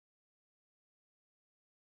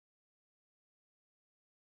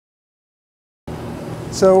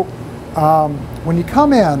So when you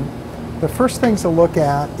come in, the first things to look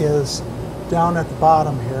at is down at the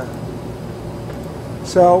bottom here.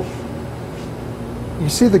 So you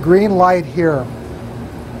see the green light here.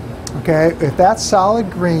 Okay, if that's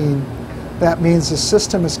solid green, that means the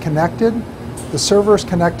system is connected, the server is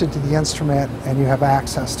connected to the instrument, and you have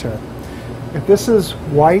access to it. If this is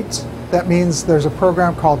white, that means there's a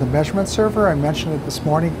program called the measurement server, I mentioned it this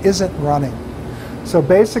morning, isn't running. So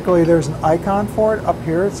basically there's an icon for it up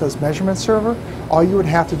here, it says measurement server. All you would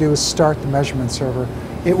have to do is start the measurement server.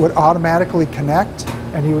 It would automatically connect,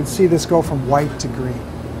 and you would see this go from white to green.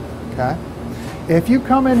 Okay? If you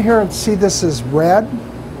come in here and see this is red,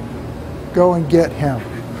 go and get him.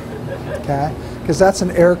 Okay? Because that's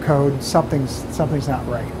an error code, something's not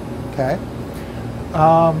right. Okay?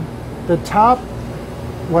 The top,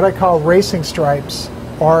 what I call racing stripes,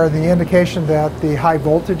 are the indication that the high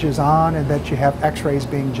voltage is on and that you have X-rays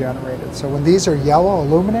being generated. So when these are yellow,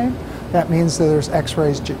 illuminate, that means that there's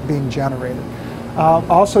X-rays being generated.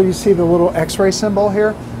 Also, you see the little X-ray symbol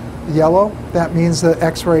here, yellow, that means that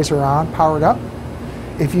X-rays are on, powered up.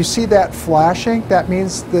 If you see that flashing, that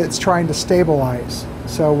means that it's trying to stabilize.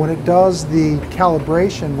 So when it does the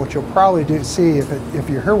calibration, what you'll probably see if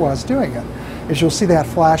you're here while it's doing it, is you'll see that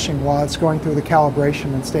flashing while it's going through the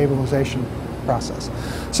calibration and stabilization process.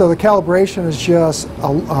 So the calibration is just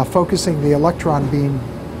focusing the electron beam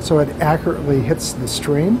so it accurately hits the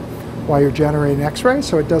stream while you're generating X-ray.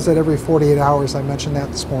 So it does that every 48 hours. I mentioned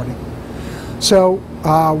that this morning. So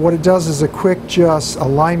what it does is a quick just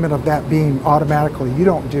alignment of that beam automatically. You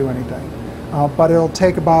don't do anything. But it'll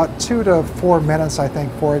take about 2 to 4 minutes, I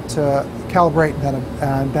think, for it to calibrate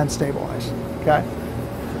and then stabilize. Okay?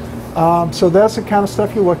 So that's the kind of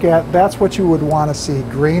stuff you look at. That's what you would want to see.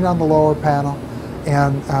 Green on the lower panel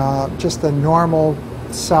and just the normal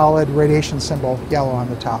solid radiation symbol, yellow on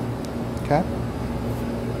the top. Okay?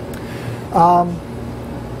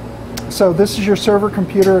 So this is your server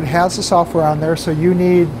computer. It has the software on there. So you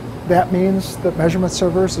need, that means the measurement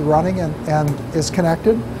server is running and is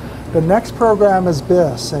connected. The next program is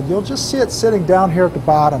BIS, and you'll just see it sitting down here at the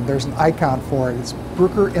bottom. There's an icon for it. It's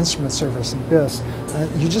Bruker Instrument Service and BIS.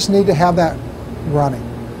 You just need to have that running.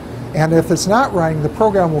 And if it's not running, the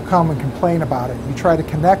program will come and complain about it. You try to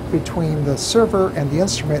connect between the server and the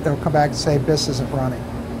instrument, it'll come back and say BIS isn't running.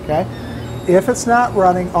 Okay? If it's not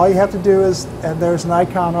running, all you have to do is, and there's an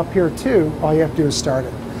icon up here too, all you have to do is start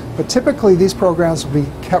it. But typically these programs will be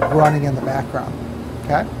kept running in the background.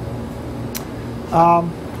 Okay?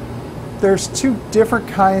 There's 2 different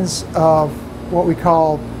kinds of what we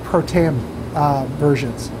call Proteum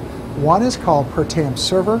versions. One is called Proteum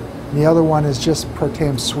Server, and the other one is just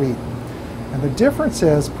Proteum Suite. And the difference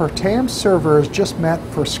is Proteum Server is just meant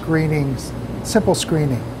for screening, simple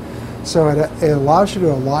screening. So it allows you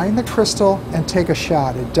to align the crystal and take a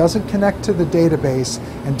shot. It doesn't connect to the database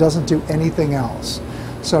and doesn't do anything else.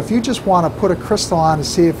 So if you just want to put a crystal on to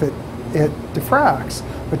see if it diffracts,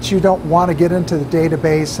 but you don't want to get into the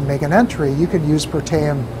database and make an entry, you can use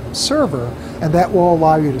Proteum Server, and that will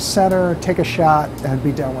allow you to center, take a shot, and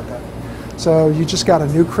be done with it. So you just got a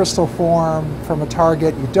new crystal form from a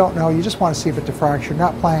target, you don't know, you just want to see if it diffracts, you're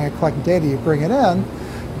not planning on collecting data, you bring it in,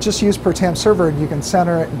 just use Proteum Server and you can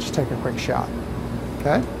center it and just take a quick shot.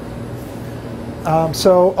 Okay?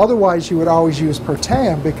 So otherwise you would always use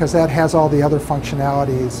Proteum because that has all the other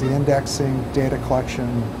functionalities, the indexing, data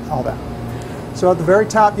collection, all that. So at the very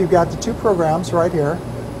top you've got the 2 programs right here.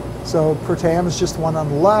 So Proteum is just the one on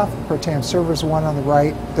the left, Proteum Server is the one on the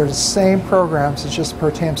right. They're the same programs, it's just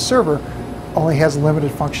Proteum Server only has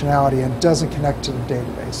limited functionality and doesn't connect to the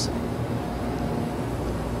database.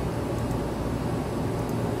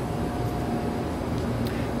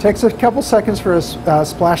 Takes a couple seconds for a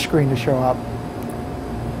splash screen to show up.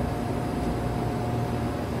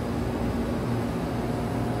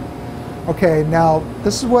 Okay, now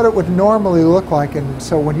this is what it would normally look like, and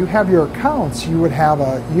so when you have your accounts, you would have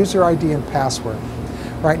a user ID and password.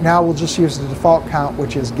 Right now we'll just use the default count,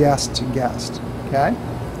 which is guest to guest. Okay?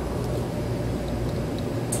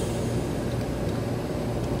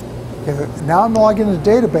 Okay, now I'm logged into the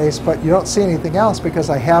database, but you don't see anything else because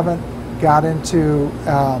I haven't got into,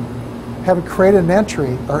 haven't created an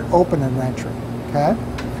entry or opened an entry. Okay?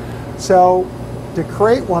 So to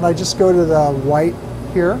create one, I just go to the white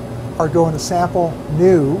here, or go into sample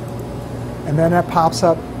new, and then that pops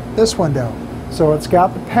up this window. So it's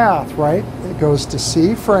got the path, right? It goes to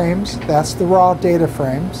C frames, that's the raw data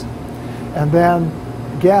frames, and then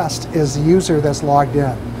guest is the user that's logged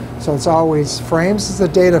in. So it's always frames is the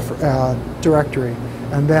data directory,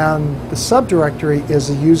 and then the subdirectory is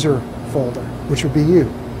the user folder, which would be you,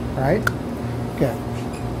 right? Okay.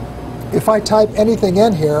 if I type anything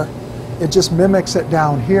in here, it just mimics it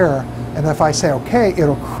down here. And if I say OK,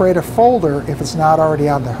 it'll create a folder, if it's not already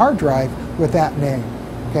on the hard drive, with that name.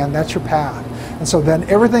 Okay, and that's your path. And so then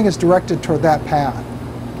everything is directed toward that path.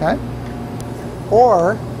 Okay?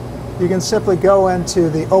 Or you can simply go into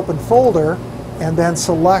the open folder and then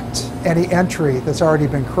select any entry that's already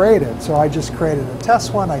been created. So I just created a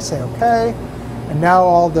test one, I say OK, and now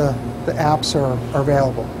all the apps are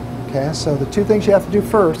available. Okay, so the two things you have to do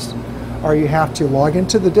first are you have to log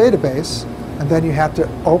into the database, and then you have to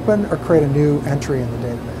open or create a new entry in the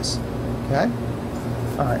database. Okay?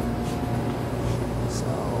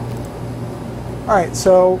 All right,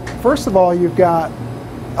 so first of all, you've got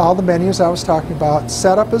all the menus I was talking about.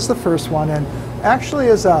 Setup is the first one, and actually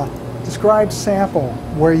is a described sample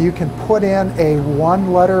where you can put in a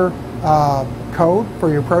one-letter code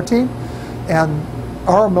for your protein and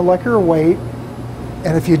our molecular weight.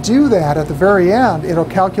 And if you do that, at the very end, it'll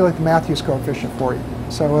calculate the Matthews coefficient for you.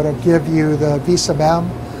 So it'll give you the V sub m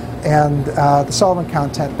and the solvent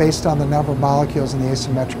content based on the number of molecules in the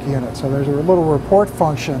asymmetric unit. So there's a little report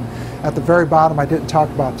function at the very bottom I didn't talk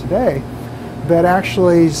about today that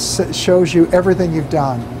actually shows you everything you've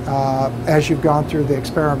done as you've gone through the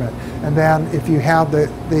experiment. And then if you have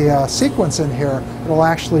the sequence in here, it'll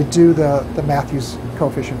actually do the Matthews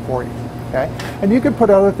coefficient for you. Okay? And you could put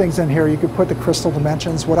other things in here. You could put the crystal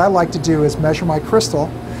dimensions. What I like to do is measure my crystal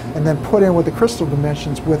and then put in with the crystal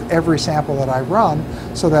dimensions with every sample that I run,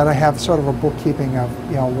 so that I have sort of a bookkeeping of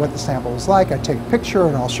what the sample is like. I take a picture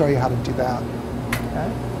and I'll show you how to do that.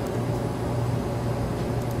 Okay?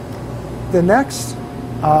 The next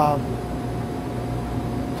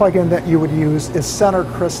plugin that you would use is Center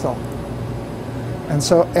Crystal. And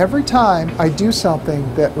so every time I do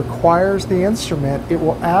something that requires the instrument, it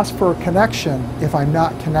will ask for a connection if I'm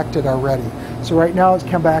not connected already. So right now it's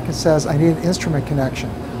come back and says I need an instrument connection.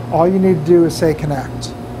 All you need to do is say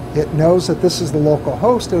connect. It knows that this is the local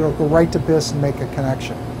host. It'll go right to BIS and make a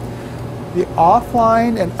connection. The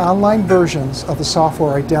offline and online versions of the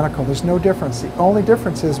software are identical. There's no difference. The only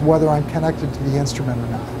difference is whether I'm connected to the instrument or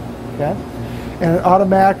not. Okay? And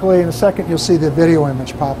automatically, in a second, you'll see the video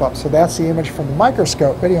image pop up. So that's the image from the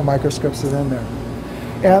microscope. Video microscopes is in there.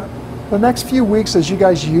 And the next few weeks, as you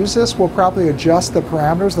guys use this, we'll probably adjust the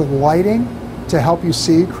parameters of the lighting to help you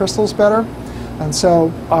see crystals better. And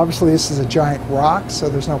so, obviously, this is a giant rock, so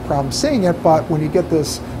there's no problem seeing it. But when you get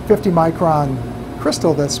this 50-micron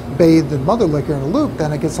crystal that's bathed in mother liquor in a loop,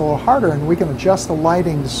 then it gets a little harder, and we can adjust the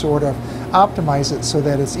lighting to sort of optimize it so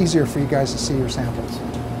that it's easier for you guys to see your samples.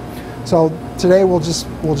 So today we'll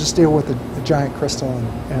just deal with the giant crystal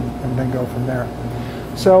and then go from there.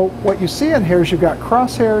 So what you see in here is you've got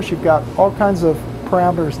crosshairs, you've got all kinds of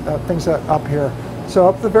parameters, things that up here. So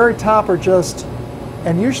up the very top are just,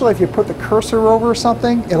 and usually if you put the cursor over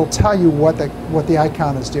something, it'll tell you what the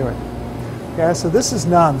icon is doing. Okay, so this is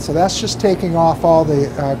none, so that's just taking off all the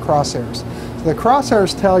crosshairs. So the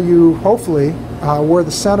crosshairs tell you, hopefully, where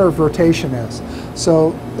the center of rotation is.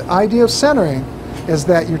 So the idea of centering is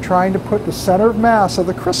that you're trying to put the center of mass of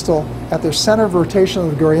the crystal at the center of rotation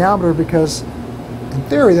of the goniometer, because in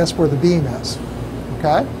theory that's where the beam is.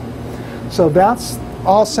 Okay? So that's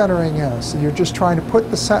all centering is. You're just trying to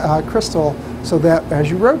put the crystal so that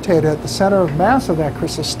as you rotate it, the center of mass of that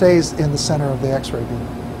crystal stays in the center of the X-ray beam.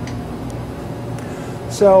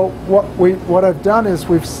 So what I've done is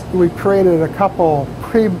we've created a couple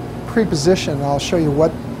pre-position. I'll show you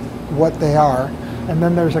what they are. And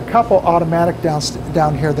then there's a couple automatic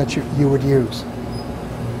down here that you would use.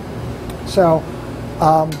 So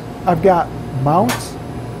I've got mount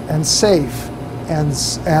and safe and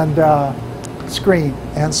screen.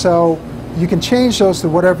 And so you can change those to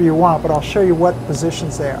whatever you want, but I'll show you what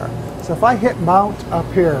positions they are. So if I hit mount up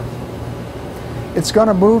here, it's going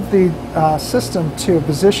to move the system to a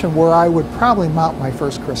position where I would probably mount my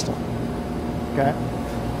first crystal. Okay?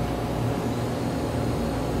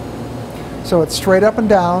 So it's straight up and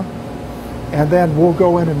down, and then we'll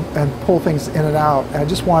go in and pull things in and out. I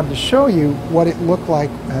just wanted to show you what it looked like,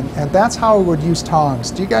 and that's how I would use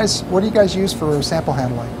tongs. What do you guys use for sample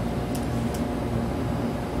handling?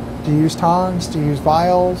 Do you use tongs? Do you use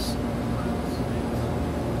vials?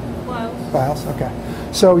 Vials, okay.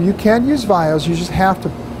 So you can use vials, you just have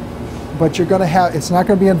to, but you're going to have, it's not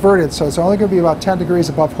going to be inverted, so it's only going to be about 10 degrees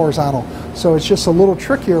above horizontal. So it's just a little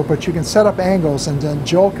trickier, but you can set up angles, and then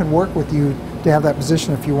Joel can work with you to have that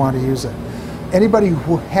position if you want to use it. Anybody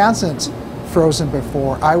who hasn't frozen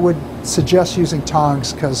before, I would suggest using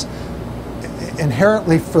tongs, because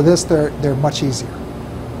inherently for this they're much easier.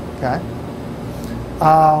 Okay?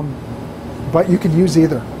 But you can use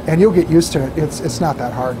either. and you'll get used to it. It's not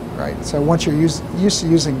that hard, right? So once you're used to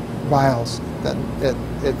using vials, then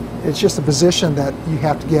it's just a position that you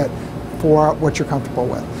have to get for what you're comfortable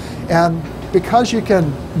with. And because you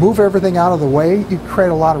can move everything out of the way, you create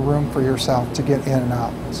a lot of room for yourself to get in and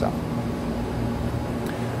out. So,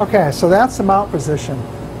 okay, so that's the mount position.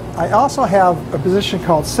 I also have a position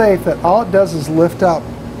called safe that all it does is lift up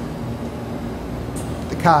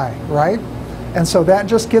the chi, right? And so that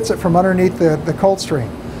just gets it from underneath the cold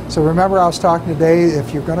stream. So remember I was talking today,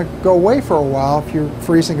 if you're going to go away for a while, if you're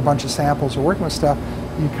freezing a bunch of samples or working with stuff,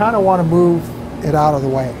 you kind of want to move it out of the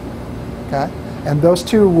way, okay? And those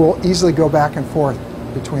two will easily go back and forth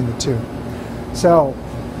between the two. So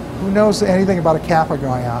who knows anything about a kappa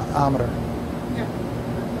goniometer?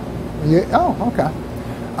 Yeah. Oh, okay.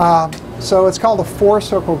 So it's called a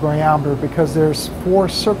 4-circle goniometer because there's 4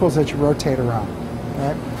 circles that you rotate around,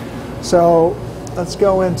 right? So let's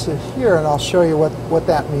go into here and I'll show you what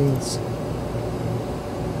that means.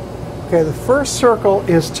 Okay, the first circle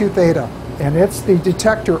is 2 theta, and it's the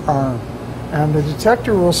detector arm. And the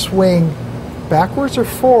detector will swing backwards or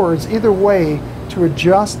forwards, either way, to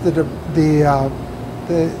adjust the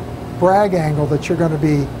Bragg angle that you're going to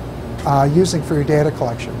be using for your data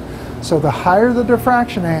collection. So the higher the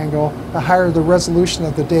diffraction angle, the higher the resolution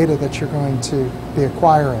of the data that you're going to be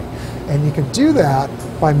acquiring. And you can do that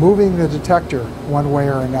by moving the detector one way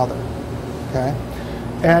or another, okay?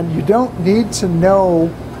 And you don't need to know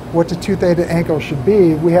what the 2 theta angle should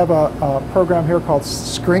be. We have a program here called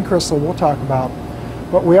Screen Crystal we'll talk about,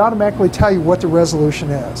 but we automatically tell you what the resolution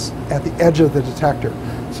is at the edge of the detector.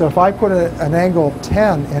 So if I put an angle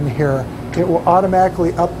 10 in here, it will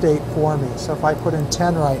automatically update for me. So if I put in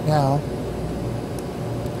 10 right now,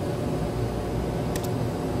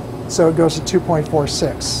 so it goes to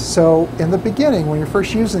 2.46. So in the beginning, when you're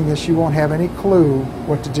first using this, you won't have any clue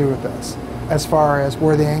what to do with this as far as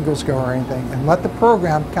where the angles go or anything. And let the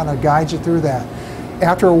program kind of guide you through that.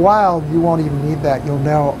 After a while, you won't even need that. You'll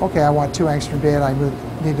know, okay, I want 2 angstrom data, I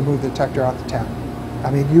need to move the detector out to 10.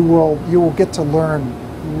 I mean, you will get to learn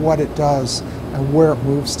what it does and where it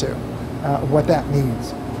moves to, what that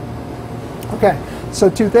means. Okay, so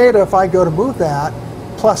 2 theta, if I go to move that,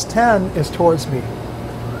 plus 10 is towards me.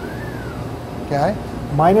 Okay,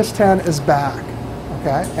 minus 10 is back.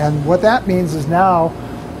 Okay, and what that means is now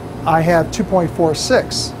I have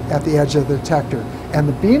 2.46 at the edge of the detector, and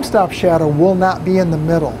the beam stop shadow will not be in the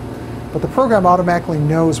middle, but the program automatically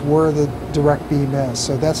knows where the direct beam is,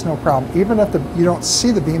 so that's no problem. Even if you don't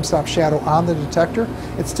see the beam stop shadow on the detector,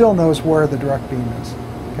 it still knows where the direct beam is.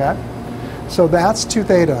 Okay, so that's 2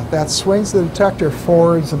 theta. That swings the detector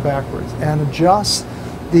forwards and backwards and adjusts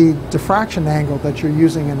the diffraction angle that you're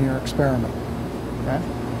using in your experiment. Okay.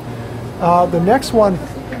 The next one,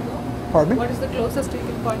 pardon me? What is the closest you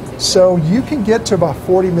can point? So you can get to about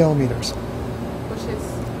 40 millimeters. Which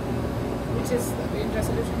is in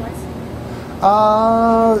resolution wise?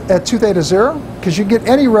 At 2 theta 0, because you get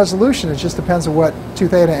any resolution, it just depends on what 2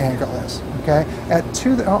 theta angle is. Okay. At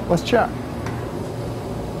 2, let's check.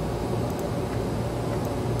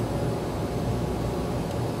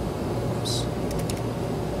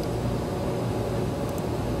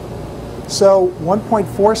 So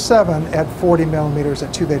 1.47 at 40 millimeters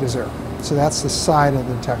at 2 theta 0. So that's the side of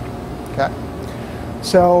the detector. Okay.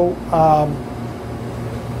 So,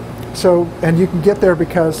 and you can get there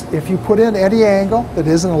because if you put in any angle that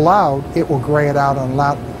isn't allowed, it will gray it out and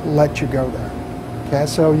let you go there. Okay.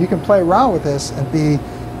 So you can play around with this and be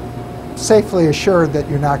safely assured that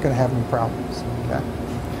you're not going to have any problems. Okay.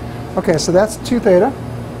 Okay. So that's 2 theta.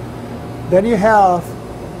 Then you have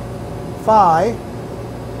phi.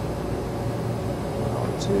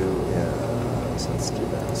 Let's do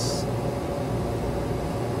this.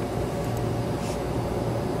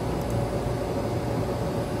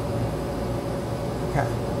 Okay,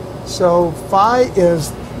 so phi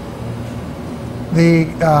is the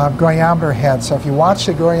goniometer head. So if you watch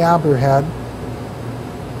the goniometer head,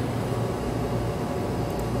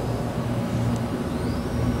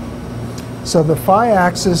 so the phi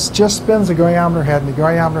axis just spins the goniometer head and the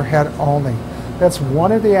goniometer head only. That's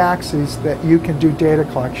one of the axes that you can do data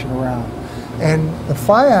collection around. And the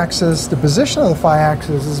phi axis, the position of the phi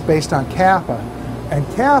axis is based on kappa. And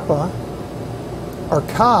kappa, or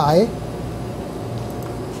chi,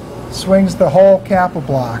 swings the whole kappa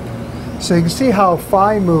block. So you can see how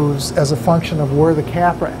phi moves as a function of where the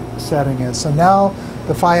kappa setting is. So now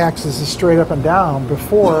the phi axis is straight up and down.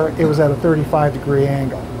 Before, it was at a 35-degree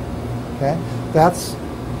angle. Okay? That's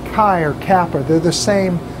chi or kappa. They're the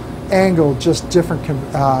same angle, just different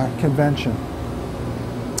convention.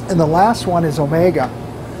 And the last one is omega.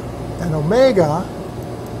 And omega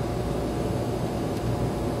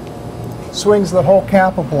swings the whole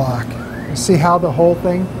kappa block. You see how the whole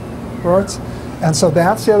thing rotates? And so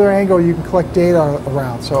that's the other angle you can collect data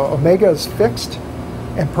around. So omega is fixed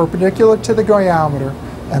and perpendicular to the goniometer,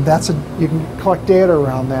 and you can collect data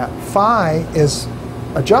around that. Phi is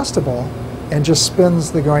adjustable and just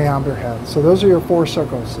spins the goniometer head. So those are your 4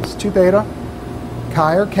 circles. It's 2 theta,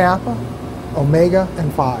 chi or kappa, omega,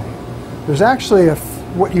 and phi. There's actually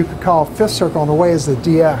what you could call a 5th circle, and the way is the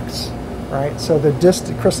dx, right? So the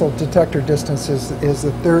crystal detector distance is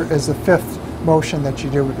the 5th motion that you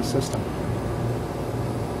do with the system.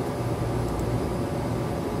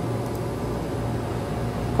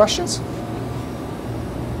 Questions?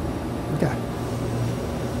 Okay.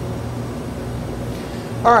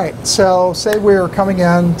 All right, so say we're coming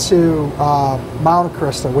in to mount a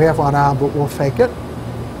crystal. We have one on, but we'll fake it.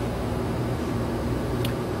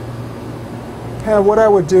 And what I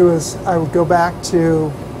would do is I would go back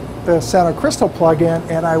to the center crystal plug-in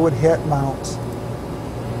and I would hit mount.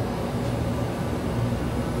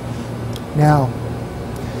 Now,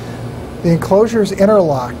 the enclosure is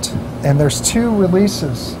interlocked and there's 2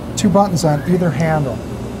 releases, 2 buttons on either handle.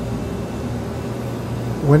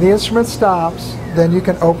 When the instrument stops, then you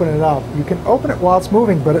can open it up. You can open it while it's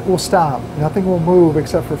moving, but it will stop. Nothing will move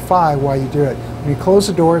except for phi while you do it. When you close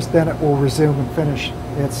the doors, then it will resume and finish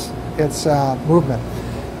its movement.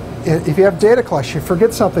 If you have data collection, you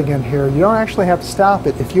forget something in here, you don't actually have to stop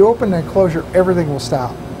it. If you open the enclosure, everything will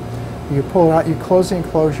stop. You pull it out, you close the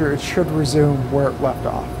enclosure, it should resume where it left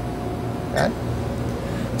off. Okay?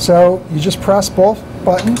 So you just press both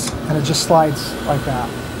buttons and it just slides like that.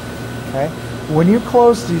 Okay? When you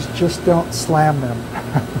close these, just don't slam them.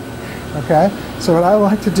 Okay? So what I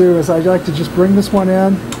like to do is I like to just bring this one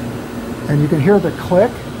in and you can hear the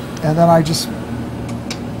click, and then I just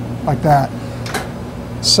like that.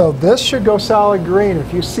 So this should go solid green.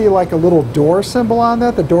 If you see like a little door symbol on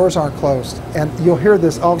that, the doors aren't closed. And you'll hear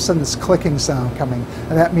this, all of a sudden, this clicking sound coming.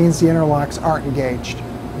 And that means the interlocks aren't engaged.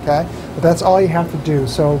 Okay? But that's all you have to do.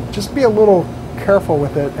 So just be a little careful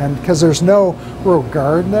with it, and because there's no real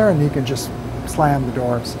guard in there, and you can just slam the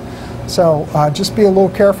doors. So just be a little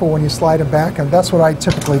careful when you slide them back, and that's what I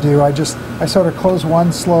typically do. I sort of close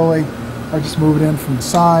one slowly, I just move it in from the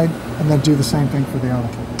side, and then do the same thing for the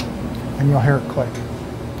other. And you'll hear it click.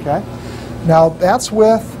 Okay? Now that's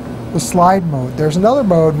with the slide mode. There's another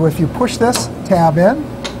mode where if you push this tab in,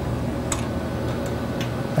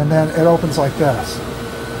 and then it opens like this.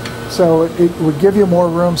 So it would give you more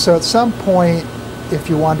room. So at some point, if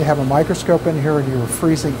you wanted to have a microscope in here and you were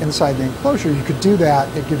freezing inside the enclosure, you could do that.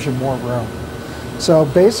 It gives you more room. So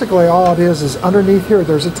basically all it is underneath here,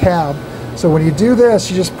 there's a tab. So when you do this,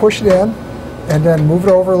 you just push it in and then move it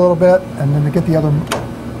over a little bit, and then to get the other,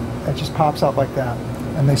 it just pops out like that,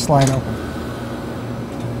 and they slide open.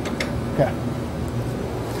 Okay.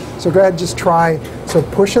 So go ahead and just try. So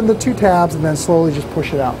push in the 2 tabs and then slowly just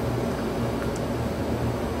push it out.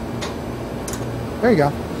 There you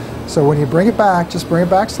go. So when you bring it back, just bring it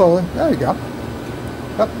back slowly. There you go.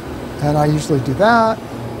 Yep. And I usually do that,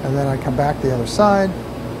 and then I come back the other side.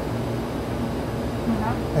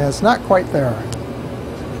 And it's not quite there.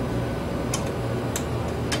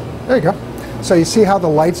 There you go. So you see how the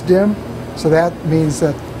lights dim? So that means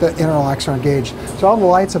that the interlocks are engaged. So all the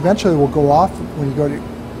lights eventually will go off when you go to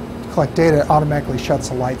collect data. It automatically shuts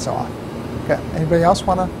the lights off. Okay. Anybody else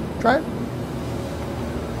want to try it?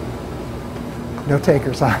 No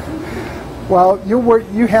takers, huh? Well,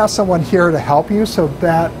 you have someone here to help you, so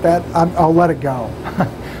I'll let it go.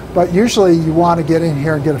 But usually you want to get in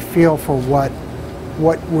here and get a feel for what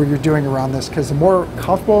you're doing around this, because the more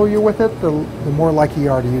comfortable you're with it, the more likely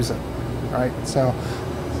you are to use it. All right, so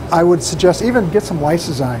I would suggest even get some lights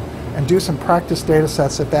design and do some practice data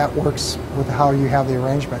sets if that works with how you have the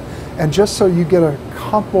arrangement. And just so you get a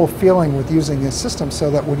comfortable feeling with using this system, so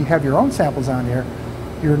that when you have your own samples on here,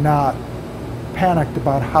 you're not panicked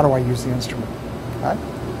about how do I use the instrument. Okay?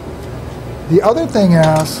 The other thing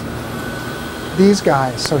is these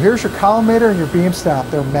guys. So here's your collimator and your beam stop.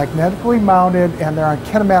 They're magnetically mounted and they're on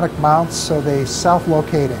kinematic mounts, so they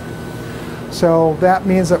self-locating. So that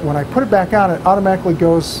means that when I put it back on, it automatically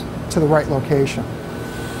goes to the right location.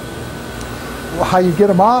 Well, how you get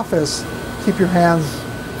them off is keep your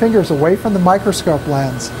fingers away from the microscope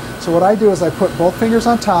lens. So what I do is I put both fingers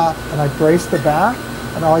on top and I brace the back,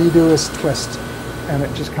 and all you do is twist and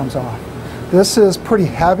it just comes off. This is pretty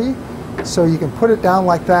heavy, so you can put it down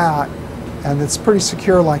like that, and it's pretty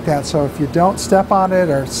secure like that. So if you don't step on it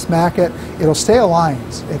or smack it, it'll stay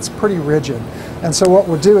aligned. It's pretty rigid. And so what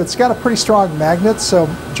we'll do, it's got a pretty strong magnet, so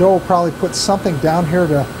Joe will probably put something down here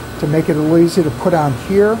to make it a little easy to put on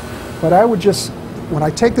here. But I would just, when I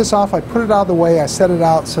take this off, I put it out of the way, I set it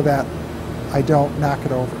out so that I don't knock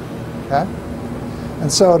it over. Okay?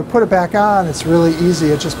 And so to put it back on, it's really easy.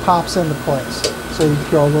 It just pops into place. So you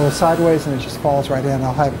go a little sideways and it just falls right in.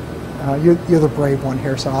 I'll have you're the brave one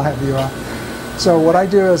here, so I'll have you. So what I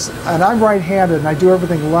do is, and I'm right-handed, and I do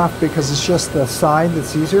everything left because it's just the side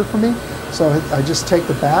that's easier for me. So I just take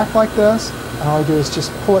the back like this, and all I do is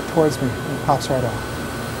just pull it towards me, and it pops right off.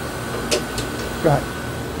 Go ahead.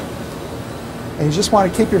 And you just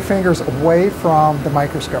want to keep your fingers away from the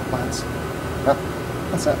microscope lens. Yep,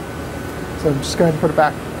 that's it. So I'm just going to put it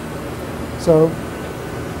back. So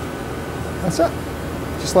that's it.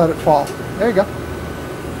 Just let it fall. There you go.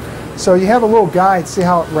 So you have a little guide. See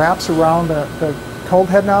how it wraps around the cold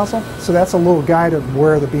head nozzle? So that's a little guide of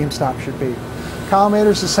where the beam stop should be.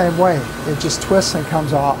 Collimator's the same way. It just twists and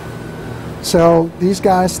comes off. So these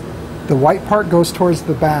guys, the white part goes towards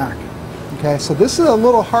the back. Okay, so this is a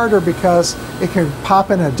little harder because it can pop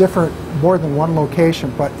in a different, more than one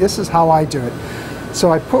location, but this is how I do it.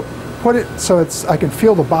 So I put it so I can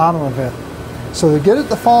feel the bottom of it. So to get it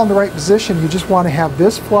to fall in the right position, you just want to have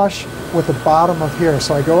this flush with the bottom of here.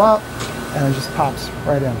 So I go up and it just pops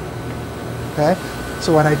right in. Okay?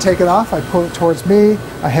 So when I take it off, I pull it towards me.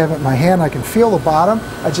 I have it in my hand. I can feel the bottom.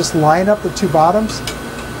 I just line up the two bottoms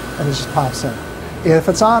and it just pops in. If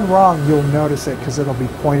it's on wrong, you'll notice it because it'll be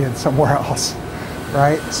pointed somewhere else.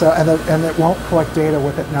 Right? So and it won't collect data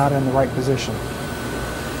with it not in the right position.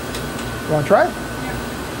 You want to try it?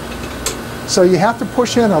 Yeah. So you have to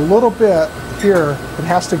push in a little bit here. It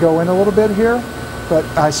has to go in a little bit here.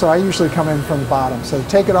 But so I usually come in from the bottom. So to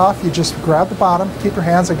take it off, you just grab the bottom, keep your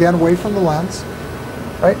hands again away from the lens,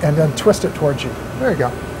 right, and then twist it towards you. There you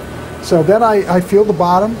go. So then I feel the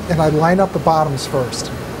bottom and I line up the bottoms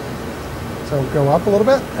first. So go up a little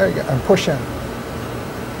bit, there you go, and push in.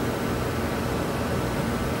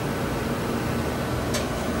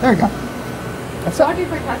 There you go. That's What it.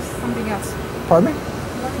 if I touch something else? Pardon me?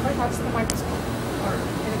 What if I touch the microscope or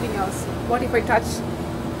anything else? What if I touch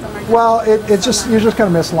the microscope? Well, you're just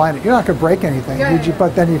going to misalign it. You're not going to break anything, Yeah.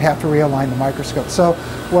 but then you'd have to realign the microscope. So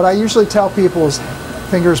what I usually tell people is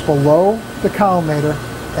fingers below the collimator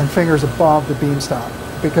and fingers above the beam stop,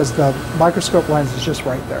 because the microscope lens is just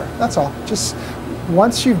right there. That's all. Just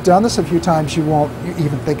once you've done this a few times, you won't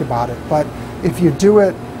even think about it. But if you do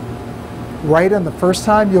it right in the first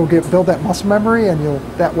time, you'll build that muscle memory, and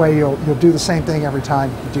that way you'll do the same thing every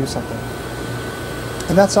time you do something.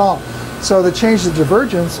 And that's all. So to change the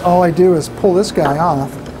divergence, all I do is pull this guy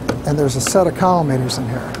off, and there's a set of collimators in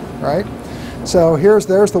here, right? So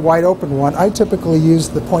there's the wide open one. I typically use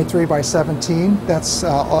the 0.3 by 17. That's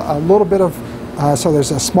a little bit of, so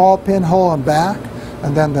there's a small pinhole in back,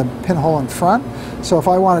 and then the pinhole in front. So if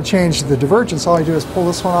I want to change the divergence, all I do is pull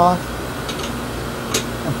this one off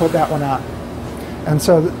and put that one on. And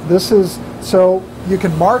so so you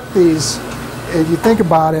can mark these, if you think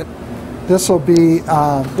about it, this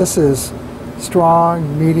is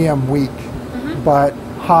strong, medium, weak, but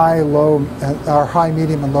high, low, or high,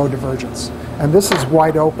 medium, and low divergence. And this is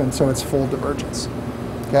wide open, so it's full divergence.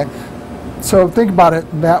 Okay, so think about it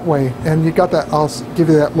that way, and you got that. I'll give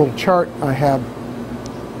you that little chart I have,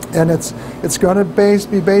 and it's going to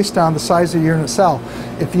be based on the size of your unit cell.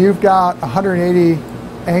 If you've got 180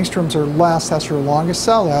 angstroms or less, that's your longest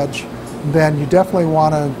cell edge, then you definitely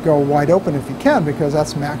want to go wide open if you can, because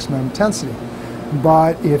that's maximum intensity.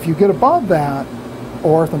 But if you get above that,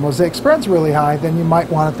 or if the mosaic spread's really high, then you might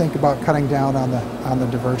want to think about cutting down on the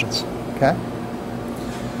divergence. Okay.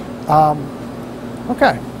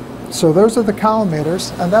 Okay. So those are the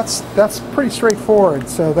collimators, and that's pretty straightforward.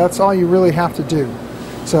 So that's all you really have to do.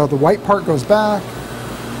 So the white part goes back,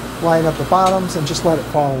 line up the bottoms, and just let it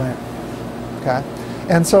fall in. Okay.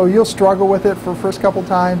 And so you'll struggle with it for the first couple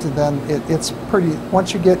times, and then it's pretty.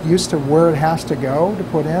 Once you get used to where it has to go to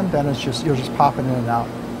put in, then you're just popping in and out.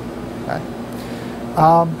 Okay.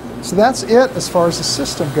 So that's it as far as the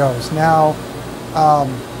system goes. Now,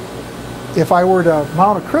 if I were to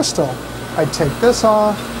mount a crystal, I'd take this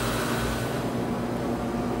off.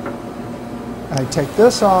 I'd take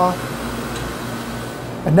this off,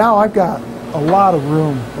 and now I've got a lot of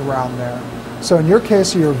room around there. So in your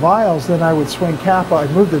case of your vials, then I would swing kappa.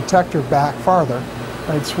 I'd move the detector back farther.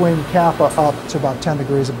 I'd swing kappa up to about 10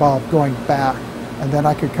 degrees above, going back, and then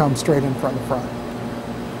I could come straight in from the front.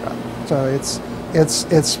 So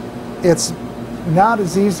it's not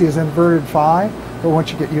as easy as inverted phi, but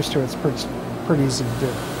once you get used to it, it's pretty easy to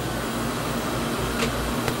do.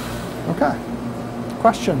 Okay.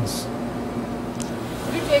 Questions?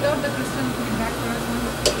 Could you take out the crystal and put it back to us?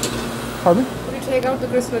 Pardon me? Could you take out the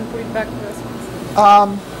crystal and put it back to us?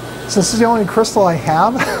 Since this is the only crystal I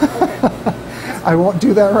have, I won't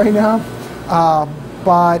do that right now.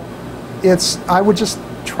 But I would just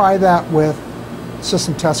try that with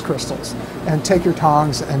system test crystals and take your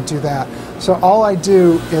tongs and do that. So all I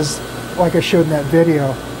do is, like I showed in that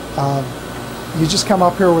video, you just come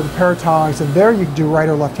up here with a pair of tongs, and there you can do right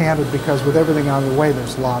or left-handed, because with everything out of the way,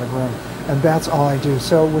 there's a lot of room. And that's all I do.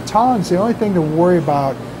 So with tongs, the only thing to worry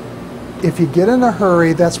about, if you get in a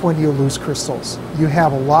hurry, that's when you lose crystals. You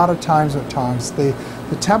have a lot of times with tongs. The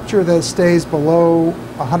temperature that stays below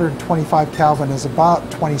 125 Kelvin is about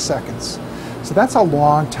 20 seconds. So that's a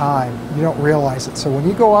long time. You don't realize it. So when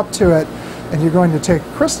you go up to it and you're going to take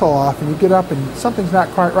a crystal off and you get up and something's not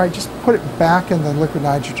quite right, just put it back in the liquid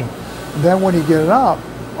nitrogen. And then when you get it up,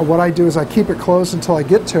 what I do is I keep it closed until I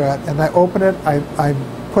get to it, and I open it, I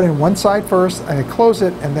put in one side first, and I close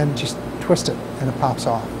it, and then just twist it, and it pops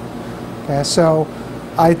off. Okay, so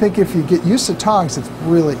I think if you get used to tongs, it's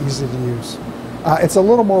really easy to use. It's a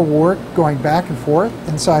little more work going back and forth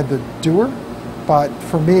inside the dewar, but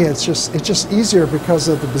for me it's just easier because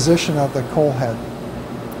of the position of the coal head.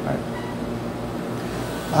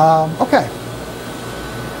 Right. Okay.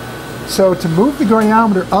 So to move the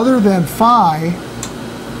goniometer other than phi,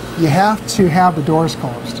 you have to have the doors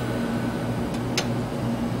closed.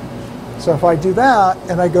 So if I do that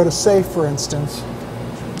and I go to safe, for instance,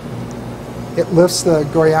 it lifts the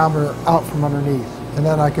goniometer out from underneath, and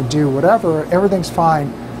then I can do whatever. Everything's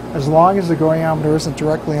fine as long as the goniometer isn't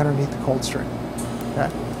directly underneath the cold stream.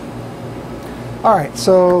 Okay. All right,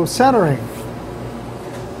 so centering.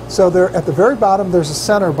 So there, at the very bottom, there's a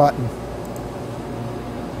center button.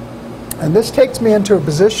 And this takes me into a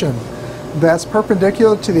position that's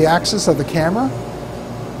perpendicular to the axis of the camera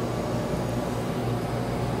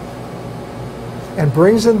and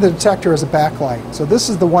brings in the detector as a backlight. So this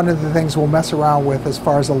is one of the things we'll mess around with as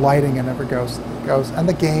far as the lighting and goes, and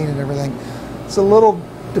the gain and everything. It's a little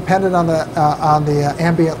dependent on the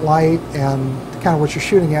ambient light and kind of what you're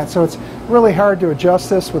shooting at. So it's really hard to adjust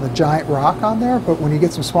this with a giant rock on there, but when you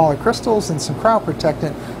get some smaller crystals and some crowd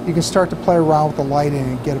protectant, you can start to play around with the lighting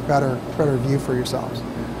and get a better view for yourselves.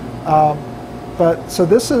 So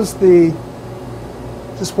this is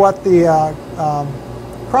what the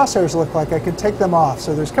crosshairs look like. I can take them off.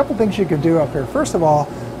 So there's a couple things you can do up here. First of all,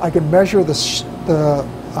 I can measure the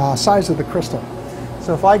size of the crystal.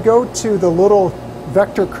 So if I go to the little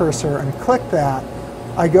vector cursor and click that,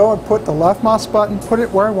 I go and put the left mouse button, put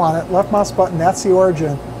it where I want it, left mouse button, that's the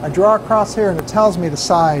origin. I draw across here and it tells me the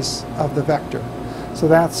size of the vector. So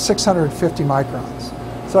that's 650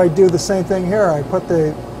 microns. So I do the same thing here. I put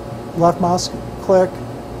the left mouse click,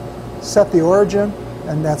 set the origin,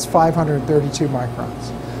 and that's 532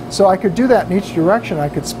 microns. So I could do that in each direction. I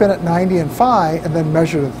could spin it 90 and phi and then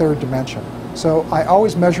measure the third dimension. So I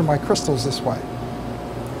always measure my crystals this way.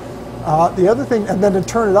 The other thing, and then to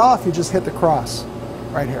turn it off, you just hit the cross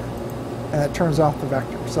right here, and it turns off the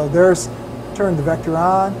vector. So there's, turn the vector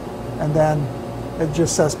on, and then it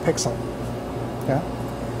just says pixel. Okay?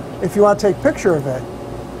 If you want to take a picture of it,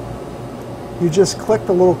 you just click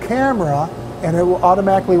the little camera, and it will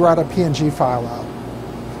automatically write a PNG file out.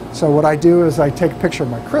 So what I do is I take a picture of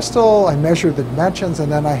my crystal, I measure the dimensions,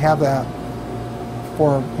 and then I have that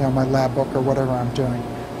for my lab book or whatever I'm doing.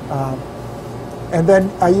 And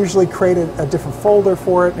then I usually create a different folder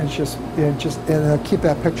for it, and it'll keep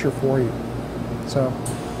that picture for you. So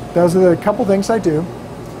those are the couple things I do.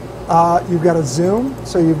 You've got a zoom,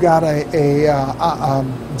 so you've got a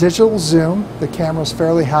digital zoom. The camera's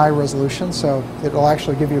fairly high resolution, so it'll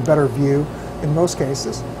actually give you a better view in most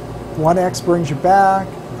cases. 1x brings you back,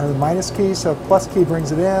 or the minus key, so plus key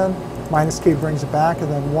brings it in, minus key brings it back,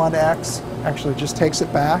 and then 1x actually just takes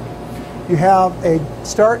it back. You have a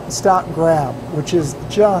start and stop grab, which is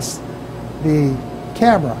just the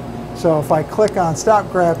camera. So if I click on stop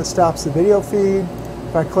grab, it stops the video feed.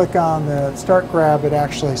 If I click on the start grab, it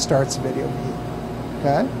actually starts the video feed.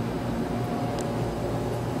 Okay?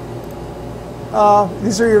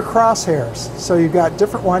 These are your crosshairs. So you've got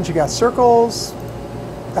different ones. You got circles.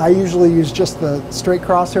 I usually use just the straight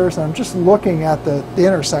crosshairs, and I'm just looking at the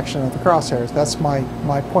intersection of the crosshairs. That's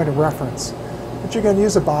my point of reference. But you can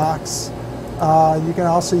use a box. You can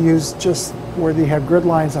also use just where you have grid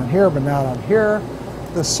lines on here, but not on here.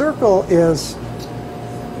 The circle is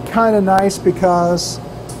kind of nice because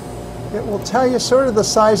it will tell you sort of the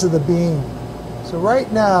size of the beam. So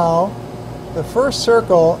right now, the first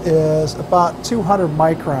circle is about 200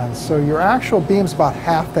 microns. So your actual beam's about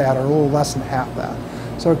half that, or a little less than half that.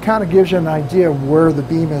 So it kind of gives you an idea of where the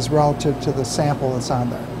beam is relative to the sample that's on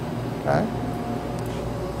there. Okay?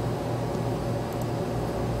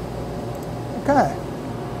 Okay.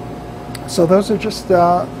 So those are just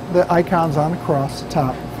the icons on across the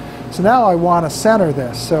top. So now I want to center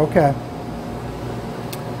this. So okay.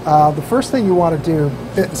 the first thing you want to do,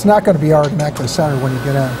 it's not going to be automatically centered when you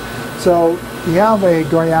get in. So you have a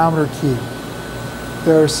goniometer key.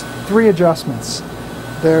 There's 3 adjustments.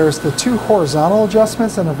 There's the 2 horizontal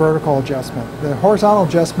adjustments and a vertical adjustment. The horizontal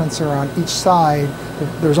adjustments are on each side.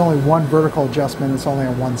 There's only 1 vertical adjustment. It's only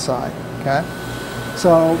on one side. Okay.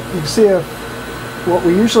 So you can see if what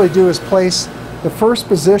we usually do is place the first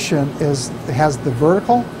position has the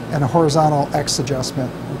vertical and a horizontal X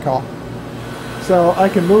adjustment, we call. So I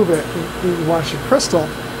can move it. You watch your crystal.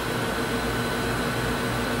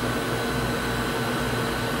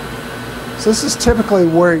 So this is typically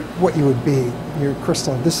what you would be, your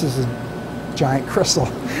crystal. This is a giant crystal,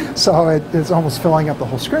 so it's almost filling up the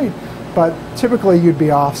whole screen. But typically you'd be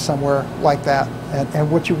off somewhere like that. And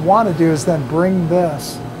what you want to do is then bring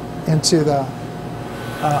this into the,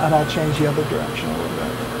 and I'll change the other direction a little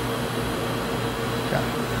bit.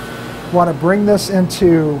 Okay. You want to bring this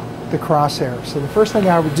into the crosshair. So the first thing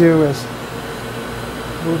I would do is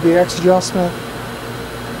move the X adjustment,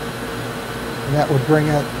 and that would bring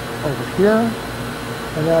it over here,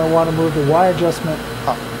 and then I want to move the Y adjustment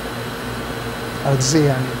up, or Z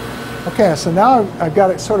I mean. Okay, so now I've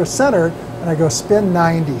got it sort of centered, and I go spin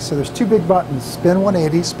 90. So there's 2 big buttons, spin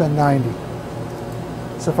 180, spin 90.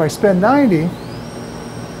 So if I spin 90,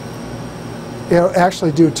 it'll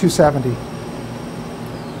actually do 270.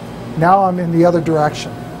 Now I'm in the other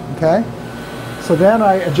direction, okay? So then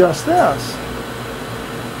I adjust this.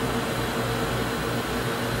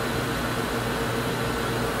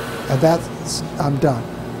 And that's, I'm done.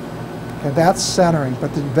 Okay, that's centering.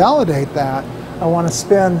 But to validate that, I want to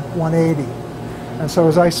spin 180. And so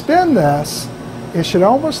as I spin this, it should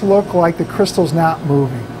almost look like the crystal's not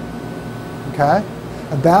moving. Okay?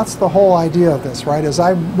 And that's the whole idea of this, right? As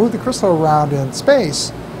I move the crystal around in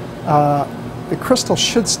space, the crystal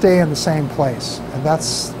should stay in the same place. And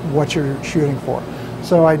that's what you're shooting for.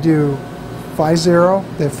 So I do phi 0,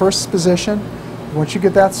 the first position. Once you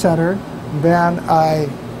get that centered, then I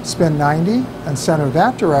spin 90 and center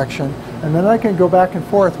that direction, and then I can go back and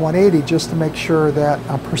forth 180 just to make sure that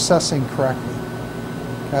I'm processing correctly.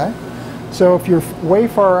 Okay? So if you're way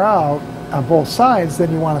far out on both sides,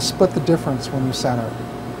 then you want to split the difference when you center it.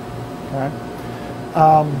 Okay?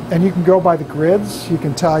 And you can go by the grids. You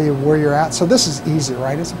can tell you where you're at. So this is easy,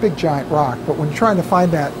 right? It's a big giant rock, but when you're trying to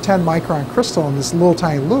find that 10 micron crystal in this little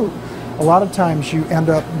tiny loop, a lot of times you end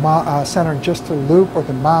up centering just the loop or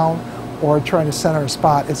the mount, or trying to center a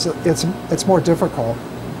spot. It's more difficult,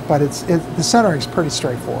 but the centering is pretty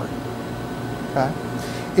straightforward. Okay.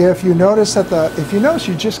 If you notice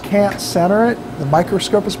you just can't center it, the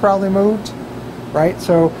microscope is probably moved, right?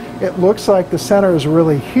 So it looks like the center is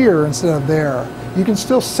really here instead of there. You can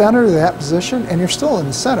still center that position, and you're still in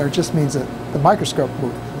the center. It just means that the microscope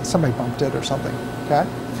moved. Somebody bumped it or something. Okay.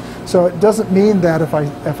 So it doesn't mean that if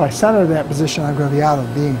I center that position, I'm going to be out of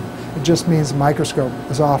the beam. It just means the microscope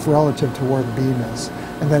is off relative to where the beam is,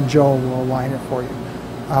 and then Joel will align it for you.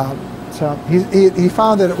 So he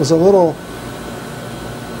found that it was a little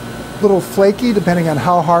flaky depending on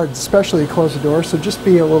how hard, especially you close the doors. So just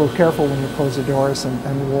be a little careful when you close the doors,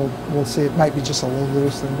 and we'll see. It might be just a little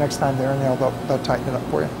loose, and next time they're in there, they'll tighten it up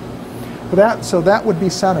for you. But so that would be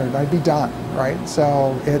centered. I'd be done, right?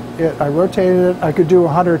 So I rotated it. I could do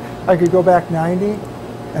 100. I could go back 90.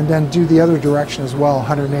 And then do the other direction as well,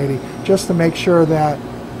 180, just to make sure that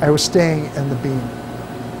I was staying in the beam.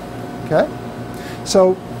 Okay?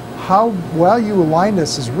 So how well you align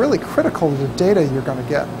this is really critical to the data you're going to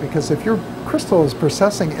get, because if your crystal is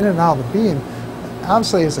processing in and out of the beam,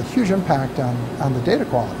 obviously it has a huge impact on the data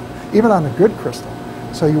quality, even on a good crystal.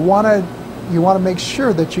 So you want to make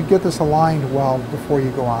sure that you get this aligned well before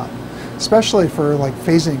you go on. Especially for like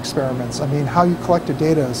phasing experiments. I mean, how you collect the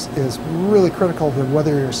data is really critical to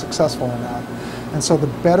whether you're successful or not. And so the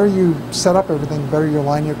better you set up everything, the better you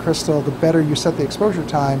align your crystal, the better you set the exposure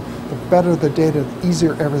time, the better the data, the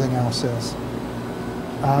easier everything else is.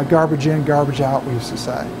 Garbage in, garbage out, we used to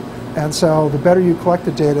say. And so the better you collect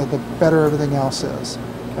the data, the better everything else is.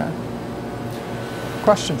 Okay.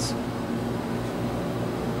 Questions?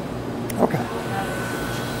 Okay.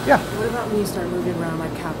 Yeah. What about when you start moving around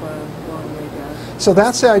like kappa, omega? So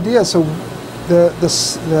that's the idea. So the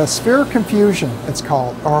sphere of confusion, it's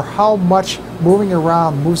called, or how much moving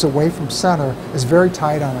around moves away from center, is very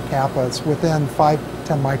tight on a kappa. It's within 5-10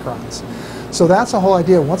 microns. So that's the whole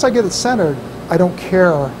idea. Once I get it centered, I don't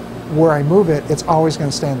care where I move it. It's always going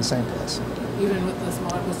to stay in the same place. Even with the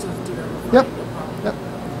smaller, we'll still do that. Yep. Yep.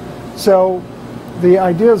 So the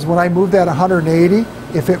idea is when I move that 180,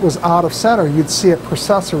 if it was out of center, you'd see it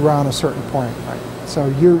process around a certain point, right?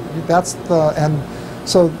 So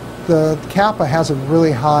so the kappa has a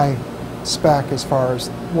really high spec as far as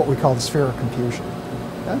what we call the sphere of confusion.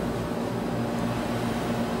 Okay?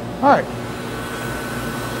 All right.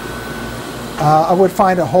 I would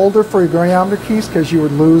find a holder for your goniometer keys because you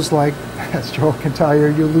would lose, like, as Joel can tell you,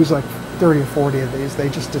 you lose like 30 or 40 of these. They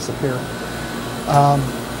just disappear.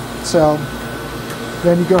 So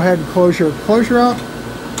then you go ahead and close your closure out.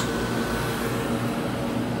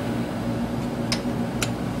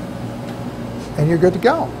 And you're good to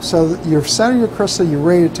go. So you've centered your crystal, you're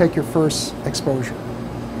ready to take your first exposure.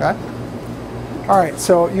 Okay? All right,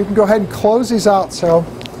 so you can go ahead and close these out. So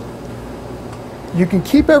you can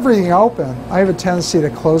keep everything open. I have a tendency to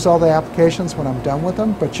close all the applications when I'm done with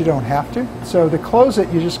them, but you don't have to. So to close it,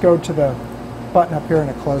 you just go to the button up here and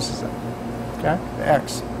it closes it. Okay, the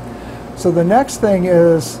X. So the next thing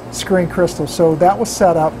is screen crystal. So that was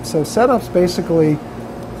setup. So setup's basically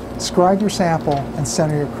scribe your sample and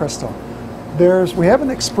center your crystal. We have an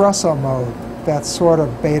espresso mode that's sort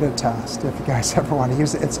of beta test if you guys ever want to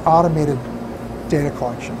use it. It's automated data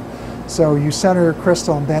collection. So you center your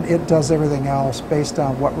crystal and then it does everything else based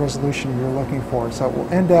on what resolution you're looking for. So it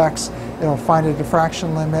will index, it'll find a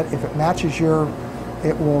diffraction limit. If it matches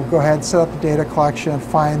it will go ahead and set up the data collection, it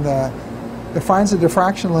finds the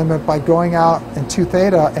diffraction limit by going out in 2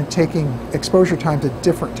 theta and taking exposure times at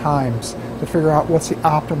different times to figure out what's the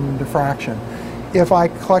optimum diffraction. If I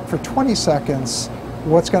collect for 20 seconds,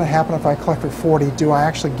 what's going to happen if I collect for 40? Do I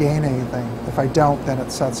actually gain anything? If I don't, then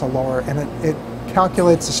it sets a lower, and it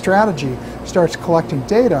calculates the strategy, starts collecting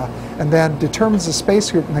data, and then determines the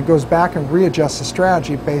space group, and then goes back and readjusts the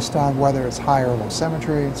strategy based on whether it's high or low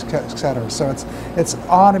symmetry, etc. So it's an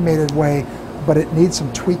automated way, but it needs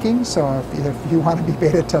some tweaking. So if you want to be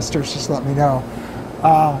beta testers, just let me know.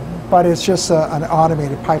 But it's just an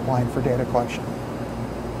automated pipeline for data collection.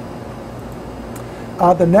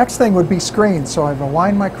 The next thing would be screen. So I've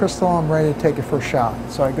aligned my crystal, I'm ready to take a first shot.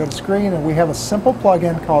 So I go to screen and we have a simple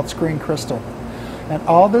plugin called Screen Crystal. And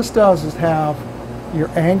all this does is have your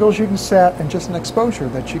angles you can set and just an exposure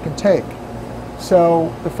that you can take.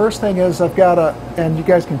 So the first thing is and you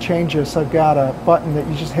guys can change this, I've got a button that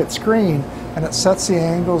you just hit screen and it sets the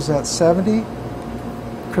angles at 70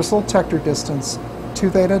 crystal detector distance, 2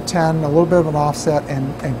 theta 10, a little bit of an offset,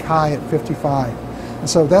 and chi at 55. And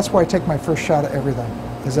so that's why I take my first shot at everything,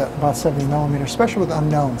 is at about 70 millimeters, especially with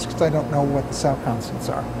unknowns, because I don't know what the cell constants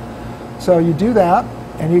are. So you do that,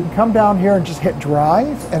 and you can come down here and just hit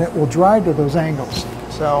drive, and it will drive to those angles.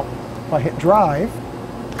 So if I hit drive,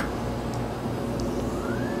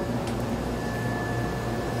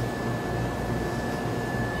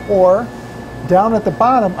 or down at the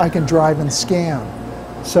bottom, I can drive and scan.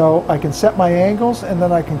 So I can set my angles, and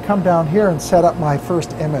then I can come down here and set up my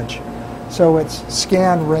first image. So it's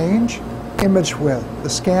scan range, image width. The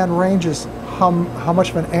scan range is how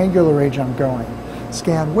much of an angular range I'm going.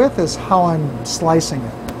 Scan width is how I'm slicing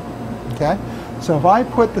it. Okay? So if I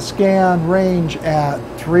put the scan range at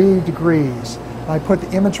 3 degrees, and I put the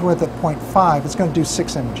image width at 0.5, it's going to do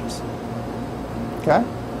 6 images. Okay?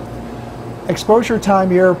 Exposure time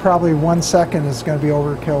here, probably 1 second is going to be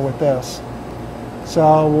overkill with this.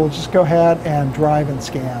 So we'll just go ahead and drive and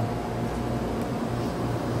scan.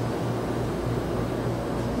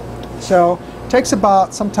 So it takes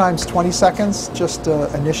about sometimes 20 seconds just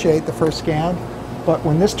to initiate the first scan. But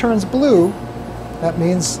when this turns blue, that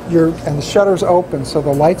means and the shutter's open. So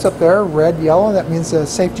the lights up there, red, yellow, that means the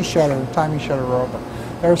safety shutter and timing shutter are open.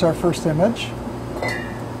 There's our first image.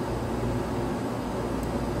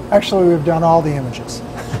 Actually, we've done all the images.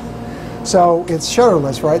 So it's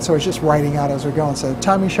shutterless, right? So it's just writing out as we're going. So the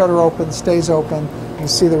timing shutter open, stays open. You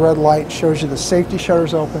see the red light shows you the safety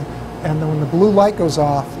shutter's open. And then when the blue light goes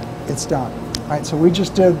off, it's done. All right, so we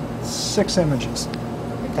just did 6 images.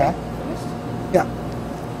 Okay? Yeah.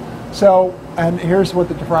 So, and here's what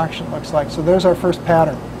the diffraction looks like. So there's our first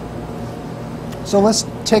pattern. So let's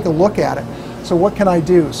take a look at it. So what can I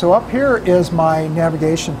do? So up here is my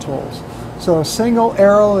navigation tools. So a single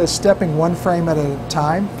arrow is stepping 1 frame at a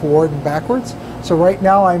time, forward and backwards. So right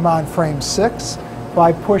now I'm on frame 6. If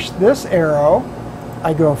I push this arrow,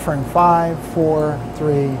 I go frame 5, 4,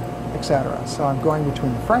 3, etc. So I'm going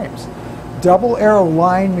between the frames. Double arrow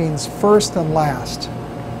line means first and last.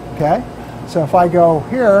 Okay? So if I go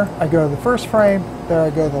here, I go to the first frame, there I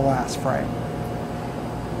go to the last frame.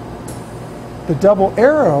 The double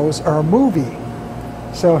arrows are a movie.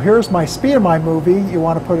 So here's my speed of my movie. You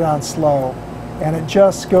want to put it on slow. And it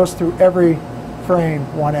just goes through every frame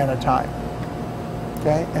 1 at a time.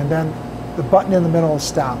 Okay? And then the button in the middle is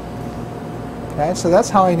stop. Okay? So that's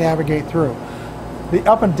how I navigate through. The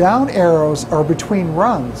up and down arrows are between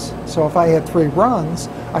runs. So if I had 3 runs,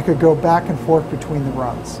 I could go back and forth between the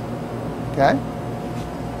runs. Okay?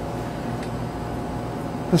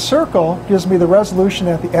 The circle gives me the resolution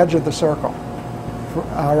at the edge of the circle.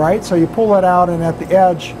 All right, so you pull it out, and at the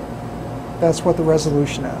edge, that's what the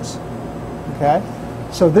resolution is. Okay,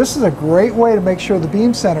 so this is a great way to make sure the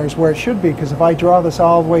beam center is where it should be, because if I draw this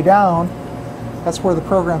all the way down, that's where the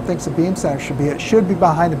program thinks the beam center should be. It should be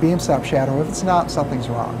behind the beam stop shadow. If it's not, something's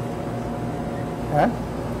wrong. Okay.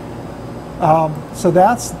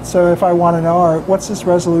 So if I want to know, all right, what's this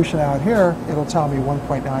resolution out here? It'll tell me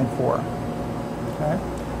 1.94. Okay.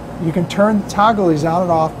 You can toggle these on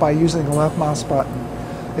and off by using the left mouse button.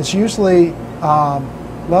 It's usually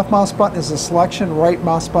left mouse button is a selection, right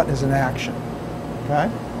mouse button is an action. Okay.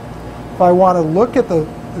 If I want to look at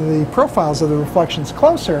the profiles of the reflections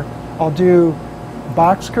closer, I'll do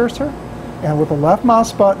box cursor, and with the left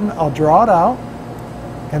mouse button, I'll draw it out,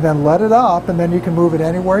 and then let it up, and then you can move it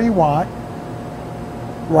anywhere you want.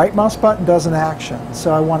 Right mouse button does an action,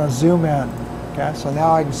 so I want to zoom in. Okay, so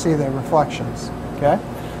now I can see the reflections. Okay,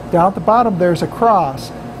 down at the bottom there's a cross.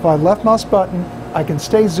 If I left mouse button, I can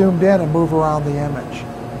stay zoomed in and move around the image.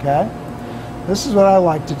 Okay, this is what I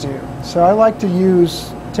like to do. So I like to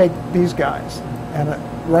take these guys and a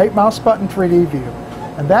right mouse button 3D view,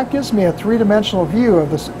 and that gives me a three-dimensional view of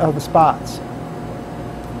the spots.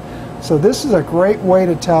 So this is a great way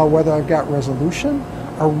to tell whether I've got resolution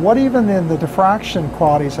or what even in the diffraction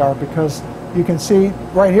qualities are, because you can see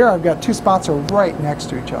right here I've got two spots are right next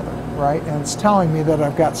to each other, right? And it's telling me that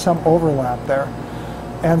I've got some overlap there.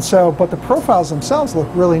 And so, but the profiles themselves look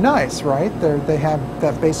really nice, right? They have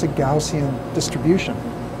that basic Gaussian distribution.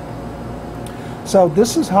 So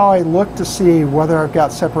this is how I look to see whether I've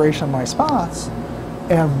got separation of my spots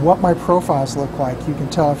and what my profiles look like. You can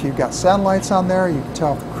tell if you've got satellites on there, you can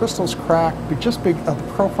tell if the crystal's cracked, but just the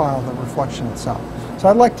profile of the reflection itself. So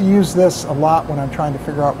I'd like to use this a lot when I'm trying to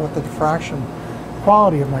figure out what the diffraction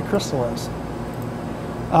quality of my crystal is.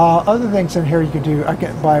 Other things in here you can do,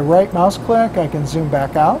 by right mouse click, I can zoom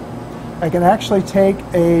back out. I can actually take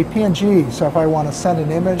a PNG, so if I want to send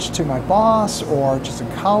an image to my boss or just a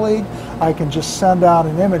colleague, I can just send out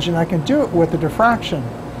an image, and I can do it with the diffraction.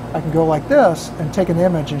 I can go like this and take an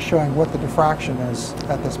image and showing what the diffraction is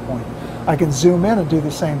at this point. I can zoom in and do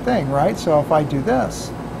the same thing, right? So if I do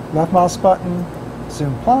this, left mouse button,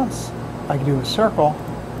 zoom plus, I can do a circle.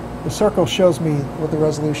 The circle shows me what the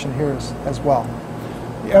resolution here is as well.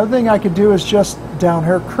 The other thing I could do is just down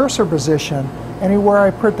here, cursor position. Anywhere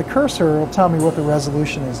I put the cursor, it'll tell me what the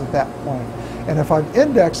resolution is at that point. And if I've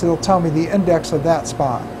indexed, it'll tell me the index of that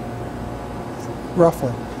spot,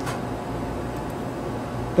 roughly.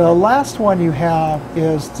 The last one you have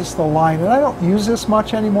is just the line, and I don't use this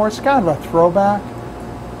much anymore. It's kind of a throwback,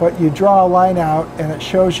 but you draw a line out and it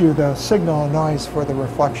shows you the signal and noise for the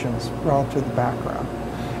reflections relative to the background.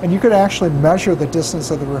 And you could actually measure the distance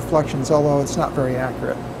of the reflections, although it's not very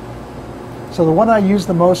accurate. So the one I use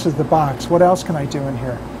the most is the box. What else can I do in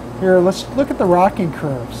here? Here, let's look at the rocking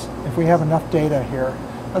curves, if we have enough data here.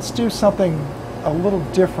 Let's do something a little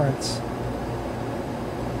different.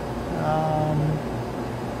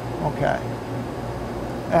 Okay.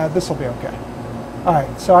 This will be okay. All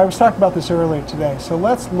right, so I was talking about this earlier today. So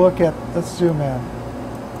let's zoom in.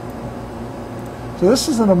 So this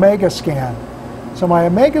is an omega scan. So my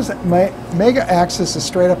omega axis is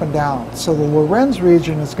straight up and down. So the Lorentz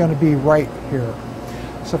region is going to be right here.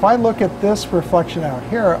 So if I look at this reflection out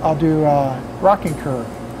here, I'll do a rocking curve.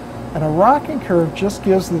 And a rocking curve just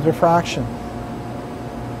gives the diffraction.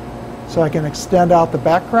 So I can extend out the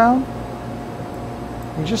background.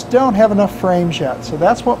 We just don't have enough frames yet. So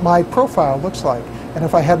that's what my profile looks like. And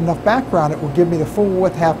if I had enough background, it will give me the full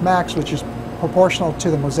width half max, which is proportional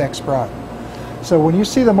to the mosaic spread. So when you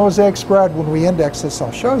see the mosaic spread, when we index this,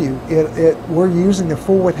 I'll show you, we're using the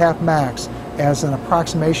full width half max as an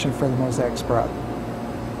approximation for the mosaic spread.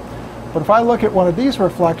 But if I look at one of these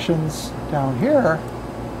reflections down here,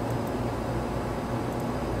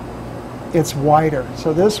 it's wider.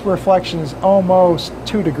 So this reflection is almost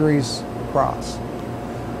 2 degrees across.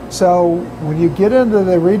 So when you get into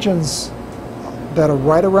the regions that are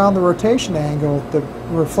right around the rotation angle, the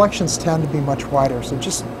reflections tend to be much wider. So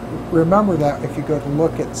just remember that if you go to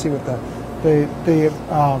look at, see what the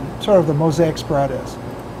sort of the mosaic spread is.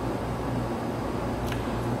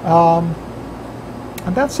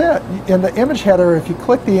 And that's it. In the image header, if you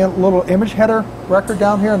click the little image header record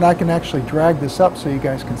down here, and I can actually drag this up so you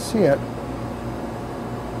guys can see it.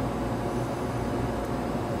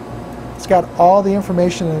 It's got all the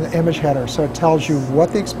information in the image header, so it tells you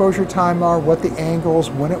what the exposure time are, what the angles,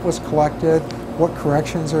 when it was collected, what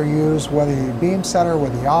corrections are used, whether the beam center,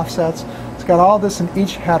 whether the offsets. It's got all this in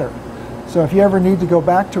each header. So if you ever need to go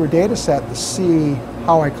back to a data set to see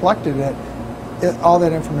how I collected it, all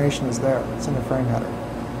that information is there. It's in the frame header.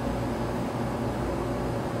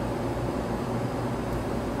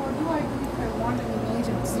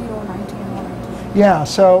 0, 90, and 190. Yeah,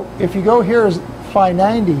 so if you go here as phi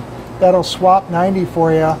 90, that'll swap 90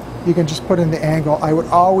 for you. You can just put in the angle. I would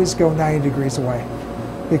always go 90 degrees away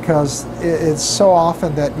because it's so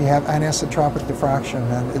often that you have anisotropic diffraction,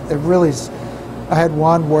 and it really is. I had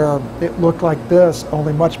one where it looked like this,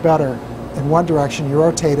 only much better. In one direction, you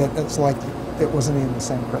rotate it, it's like it wasn't even the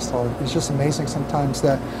same crystal. It's just amazing sometimes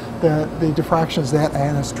that the diffraction is that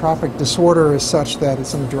anisotropic. Disorder is such that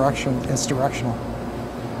it's in a direction, it's directional.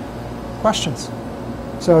 Questions?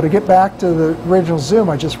 So to get back to the original zoom,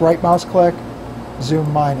 I just right mouse click,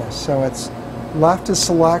 zoom minus. So it's left is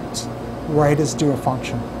select, right is do a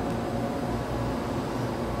function.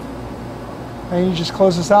 And you just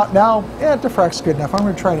close this out. Now, yeah, it diffracts good enough. I'm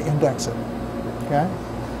going to try to index it. Okay?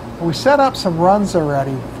 We set up some runs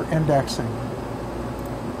already for indexing.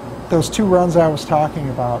 Those 2 runs I was talking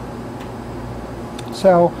about.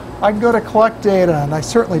 So I can go to collect data, and I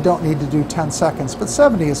certainly don't need to do 10 seconds, but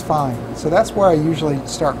 70 is fine. So that's where I usually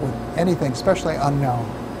start with anything, especially unknown.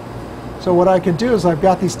 So what I can do is I've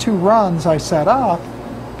got these 2 runs I set up,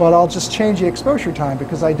 but I'll just change the exposure time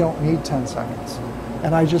because I don't need 10 seconds.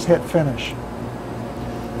 And I just hit finish.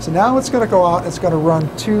 So now it's going to go out, it's going to run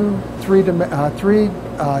 3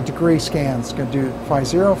 degree scans. It's going to do phi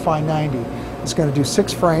 0, phi 90. It's going to do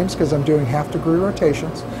 6 frames because I'm doing half degree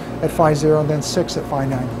rotations at phi 0 and then 6 at phi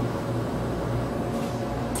 90.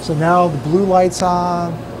 So now the blue light's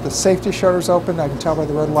on, the safety shutter's open. I can tell by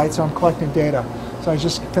the red lights I'm collecting data. So I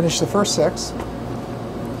just finished the first 6.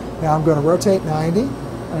 Now I'm going to rotate 90 and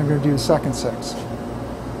I'm going to do the second 6.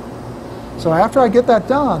 So after I get that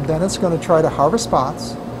done, then it's going to try to harvest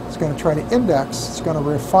spots. It's going to try to index. It's going to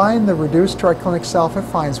refine the reduced triclinic cell if it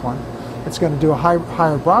finds one. It's going to do a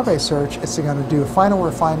higher Bravais search. It's going to do a final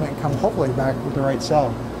refinement and come hopefully back with the right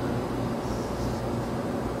cell.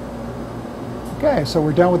 Okay, so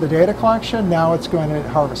we're done with the data collection. Now it's going to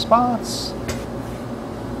harvest spots.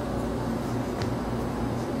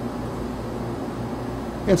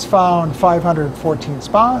 It's found 514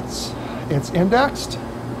 spots. It's indexed.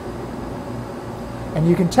 And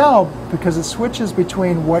you can tell because it switches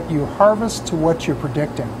between what you harvest to what you're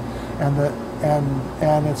predicting. And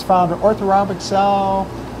it's found an orthorhombic cell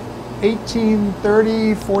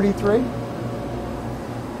 1830-43.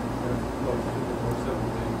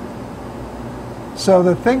 So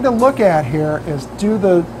the thing to look at here is do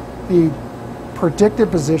the predicted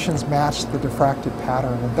positions match the diffracted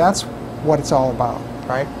pattern, and that's what it's all about,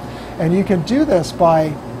 right? And you can do this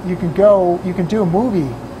by, you can do a movie.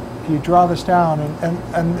 If you draw this down,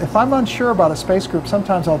 and if I'm unsure about a space group,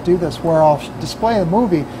 sometimes I'll do this where I'll display a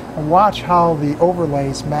movie and watch how the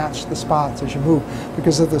overlays match the spots as you move.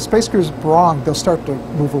 Because if the space group is wrong, they'll start to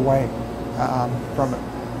move away from it.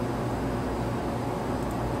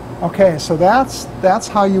 Okay, so that's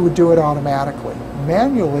how you would do it automatically.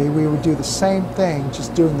 Manually, we would do the same thing,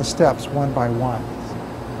 just doing the steps one by one.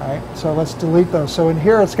 All right, so let's delete those. So in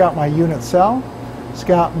here, it's got my unit cell. It's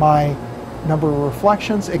got my number of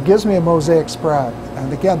reflections. It gives me a mosaic spread,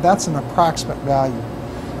 and again, that's an approximate value.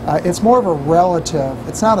 It's more of a relative.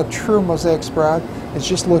 It's not a true mosaic spread. It's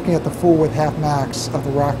just looking at the full width half max of the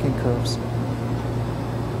rocking curves.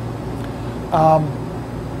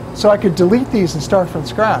 So I could delete these and start from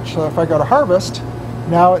scratch. So if I go to harvest,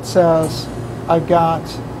 now it says I've got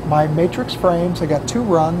my matrix frames. I got 2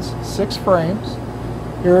 runs, 6 frames.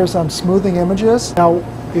 Here's I'm smoothing images. Now,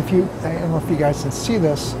 if you, I don't know if you guys can see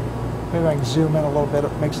this. Maybe I can zoom in a little bit,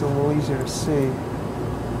 it makes it a little easier to see.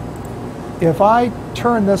 If I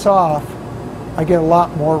turn this off, I get a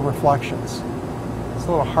lot more reflections. It's a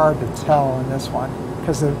little hard to tell in this one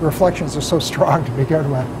because the reflections are so strong to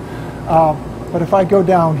begin with. But if I go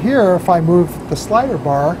down here, if I move the slider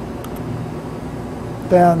bar,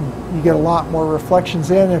 then you get a lot more reflections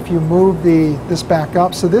in if you move this back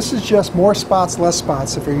up. So this is just more spots, less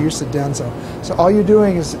spots if you're used to Denso. So all you're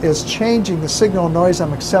doing is changing the signal noise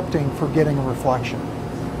I'm accepting for getting a reflection.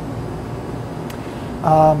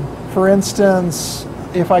 For instance,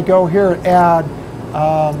 if I go here and add,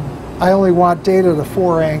 I only want data to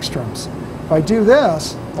 4 angstroms. If I do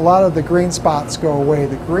this, a lot of the green spots go away.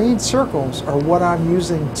 The green circles are what I'm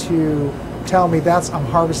using to tell me I'm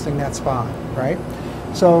harvesting that spot, right?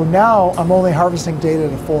 So now I'm only harvesting data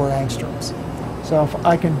to 4 angstroms. So if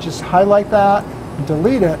I can just highlight that,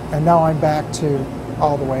 delete it, and now I'm back to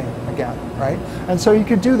all the way again, right? And so you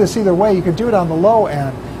could do this either way. You could do it on the low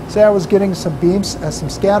end. Say I was getting some beams, some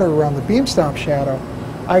scatter around the beam stop shadow.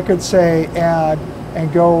 I could say add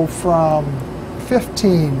and go from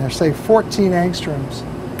 15 or say 14 angstroms,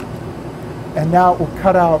 and now it will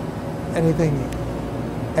cut out anything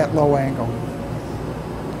at low angle.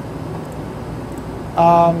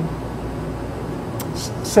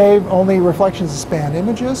 Save only reflections and span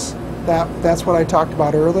images. That's what I talked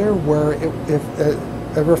about earlier, where if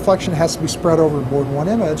a reflection has to be spread over more than one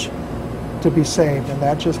image to be saved, and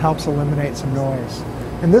that just helps eliminate some noise.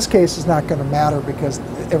 In this case, it's not going to matter because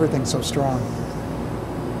everything's so strong.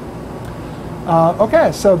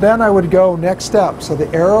 Okay, so then I would go next step. So the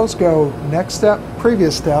arrows go next step,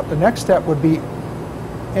 previous step. The next step would be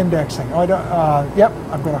indexing. Yep,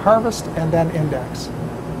 I'm going to harvest and then index.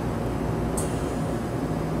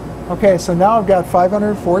 Okay, so now I've got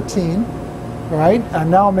 514, right? And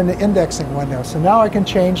now I'm in the indexing window. So now I can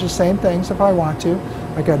change the same things if I want to.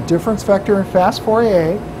 I got difference vector and fast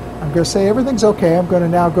Fourier. I'm going to say everything's okay. I'm going to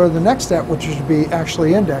now go to the next step, which would be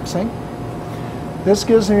actually indexing. This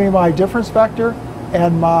gives me my difference vector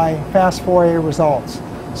and my fast Fourier results.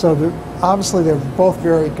 So obviously they're both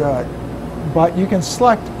very good. But you can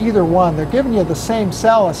select either one. They're giving you the same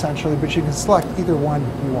cell essentially, but you can select either one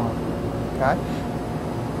you want. Okay?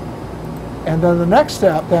 And then the next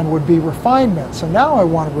step then would be refinement. So now I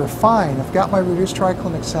want to refine. I've got my reduced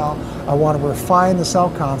triclinic cell. I want to refine the cell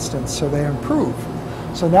constants so they improve.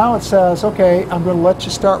 So now it says, okay, I'm going to let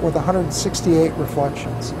you start with 168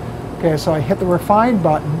 reflections. Okay, so I hit the refine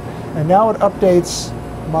button, and now it updates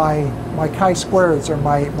my chi-squareds, or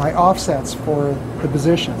my offsets for the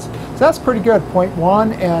positions. So that's pretty good.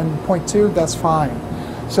 0.1 and 0.2, that's fine.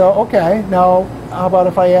 So okay, now how about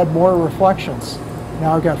if I add more reflections?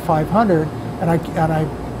 Now I've got 500, and I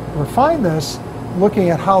refine this looking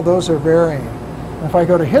at how those are varying. And if I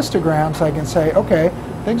go to histograms, I can say, okay,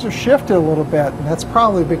 things are shifted a little bit, and that's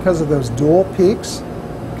probably because of those dual peaks,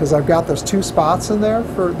 because I've got those two spots in there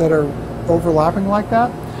that are overlapping like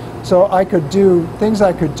that. So I could do things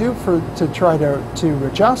I could do to try to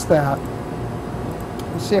adjust that.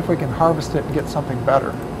 Let's see if we can harvest it and get something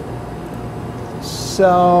better.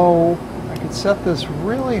 So I could set this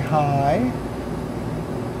really high.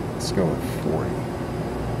 Let's go with 40.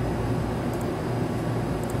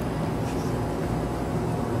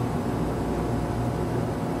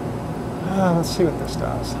 Let's see what this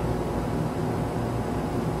does.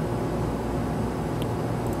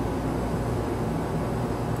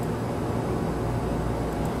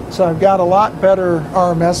 So I've got a lot better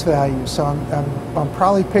RMS values. So I'm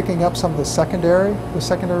probably picking up some of the secondary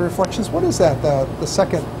reflections. What is that? The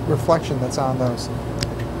second reflection that's on those?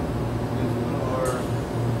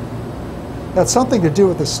 That's something to do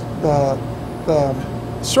with the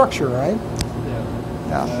structure, right?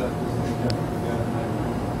 Yeah.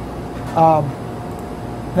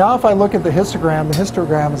 Now if I look at the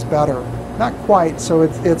histogram is better. Not quite, so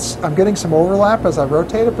I'm getting some overlap as I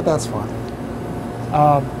rotate it, but that's fine.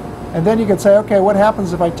 And then you can say, okay, what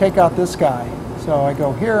happens if I take out this guy? So I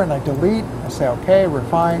go here and I delete, I say okay,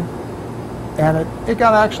 refine, and it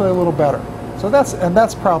got actually a little better. So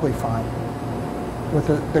that's probably fine with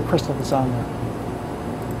the crystal that's on there.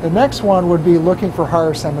 The next one would be looking for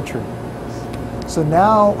higher symmetry. So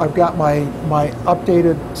now I've got my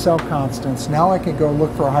updated cell constants. Now I can go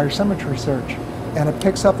look for a higher symmetry search. And it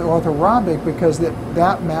picks up the orthorhombic because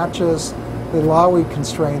that matches the Laue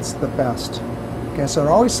constraints the best. Okay, so it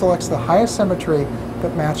always selects the highest symmetry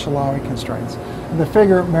that match the Laue constraints. And the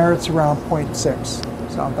figure merits around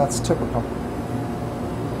 0.6. So that's typical.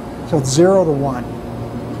 So it's 0 to 1.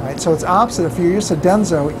 Right? So it's opposite. If you're used to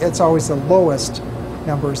denso, it's always the lowest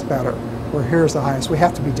number is better, where here's the highest. We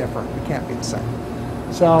have to be different. We can't be the same.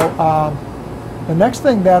 So the next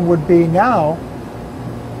thing then would be now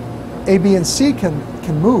A, B, and C can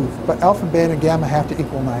move, but alpha, beta, and gamma have to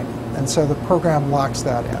equal 90. And so the program locks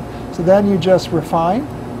that in. So then you just refine,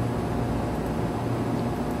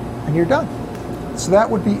 and you're done. So that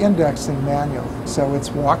would be indexing manually. So it's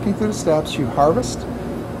walking through the steps, you harvest,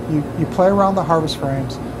 you play around the harvest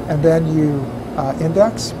frames, and then you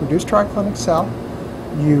index, reduce triclinic cell,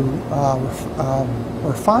 you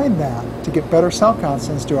refine that to get better cell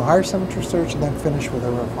constants, do a higher symmetry search, and then finish with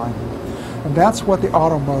a refinement. And that's what the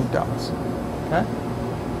auto mode does. Okay?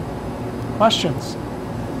 Questions?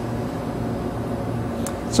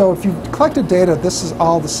 So if you've collected data, this is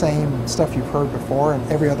all the same stuff you've heard before in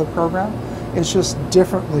every other program. It's just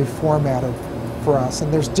differently formatted for us.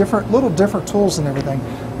 And there's little different tools and everything.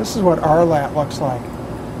 This is what RLAT looks like.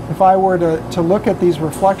 If I were to look at these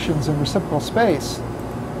reflections in reciprocal space,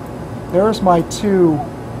 there's my two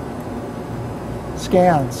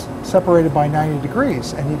scans separated by 90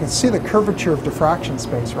 degrees. And you can see the curvature of diffraction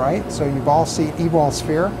space, right? So you've all seen E-ball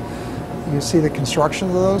sphere. You see the construction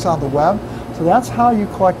of those on the web. So that's how you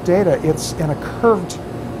collect data. It's in a curved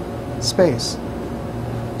space.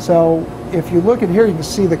 So if you look at here, you can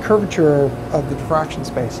see the curvature of the diffraction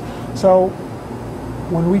space. So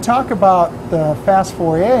when we talk about the fast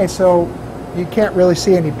Fourier, so you can't really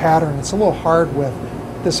see any pattern. It's a little hard with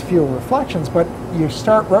this few reflections, but you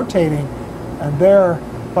start rotating, and there,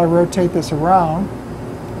 if I rotate this around,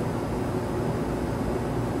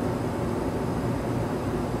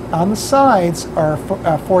 on the sides are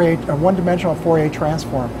a one-dimensional Fourier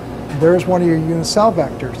transform. There's one of your unit cell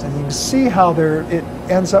vectors, and you can see how it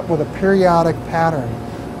ends up with a periodic pattern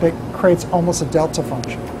that creates almost a delta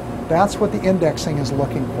function. That's what the indexing is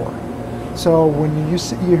looking for. So when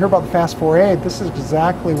you hear about the fast Fourier, this is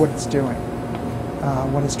exactly what it's doing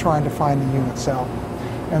when it's trying to find the unit cell.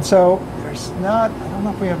 And so there's not, I don't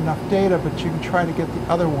know if we have enough data, but you can try to get the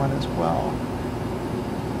other one as well.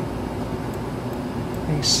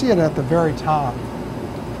 And you see it at the very top.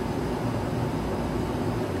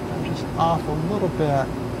 I'm just off a little bit.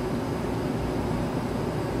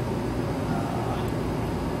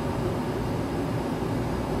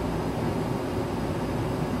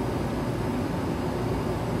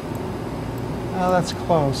 Oh, that's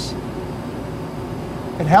close.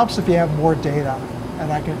 It helps if you have more data,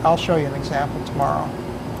 and I'll show you an example tomorrow.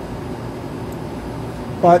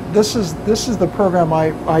 But this is the program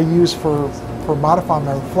I use for modifying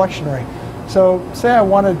my reflection rate. So say I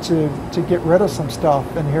wanted to get rid of some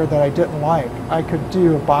stuff in here that I didn't like. I could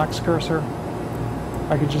do a box cursor.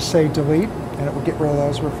 I could just say delete, and it would get rid of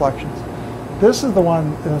those reflections. This is the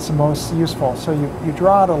one that's the most useful. So you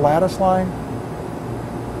draw out a lattice line.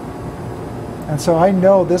 And so I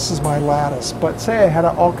know this is my lattice, but say I had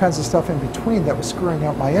all kinds of stuff in between that was screwing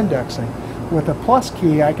up my indexing. With a plus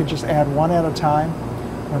key, I could just add one at a time.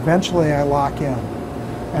 Eventually, I lock in.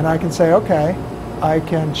 And I can say, okay, I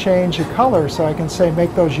can change the color, so I can say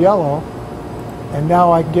make those yellow, and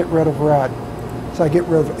now I can get rid of red. So I get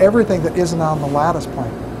rid of everything that isn't on the lattice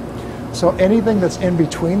plane. So anything that's in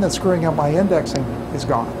between that's screwing up my indexing is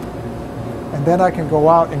gone. And then I can go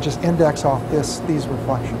out and just index off these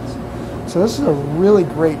reflections. So this is a really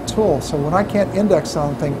great tool. So when I can't index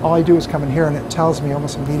something, all I do is come in here and it tells me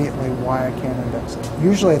almost immediately why I can't index it.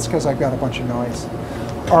 Usually it's because I've got a bunch of noise.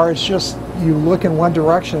 Or it's just you look in one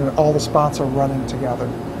direction and all the spots are running together.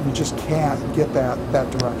 You just can't get that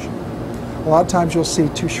direction. A lot of times you'll see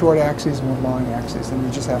two short axes and one long axis, and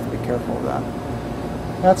you just have to be careful of that.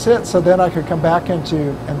 That's it. So then I could come back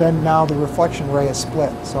into, and then now the reflection ray is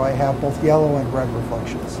split. So I have both yellow and red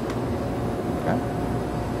reflections. Okay.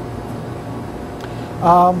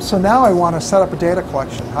 So now I want to set up a data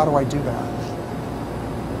collection. How do I do that?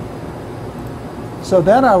 So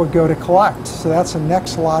then I would go to collect. So that's the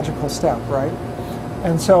next logical step, right?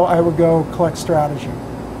 And so I would go collect strategy.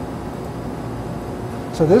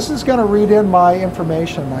 So this is going to read in my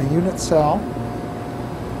information, my unit cell,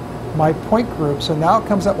 my point group. So now it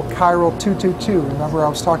comes up with chiral 222. Remember I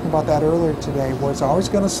was talking about that earlier today, where it's always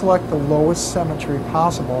going to select the lowest symmetry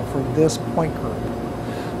possible for this point group.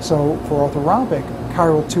 So for orthorhombic,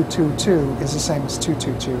 chiral 222 is the same as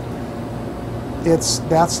 222.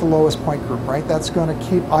 That's the lowest point group, right? That's going to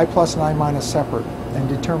keep I plus and I minus separate and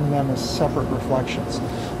determine them as separate reflections.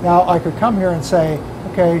 Now I could come here and say,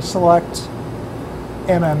 okay, select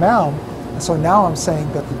MMM. And so now I'm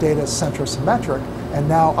saying that the data is centrosymmetric, and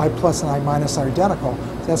now I plus and I minus are identical.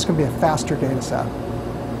 So that's going to be a faster data set.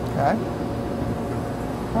 Okay?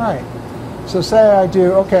 All right. So say I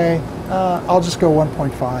do, okay, I'll just go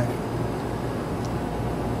 1.5.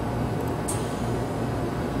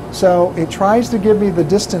 So it tries to give me the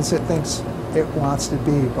distance it thinks it wants to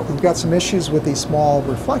be, but we've got some issues with these small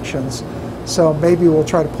reflections, so maybe we'll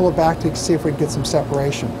try to pull it back to see if we can get some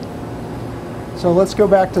separation. So let's go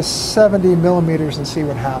back to 70 millimeters and see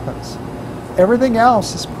what happens. Everything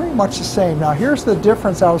else is pretty much the same. Now here's the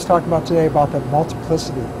difference I was talking about today about the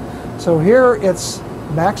multiplicity. So here it's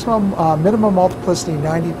maximum, minimum multiplicity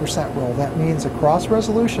 90% rule. That means across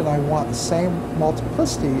resolution I want the same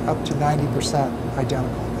multiplicity up to 90%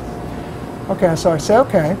 identical. Okay, so I say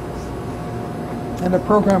okay, and the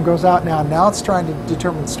program goes out now. Now it's trying to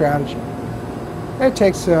determine strategy. It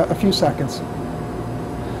takes a few seconds.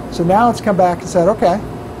 So now it's come back and said, okay,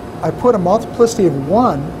 I put a multiplicity of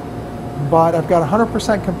 1, but I've got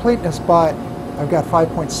 100% completeness, but I've got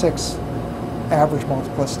 5.6 average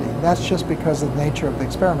multiplicity. And that's just because of the nature of the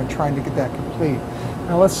experiment, trying to get that complete.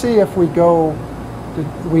 Now let's see if we go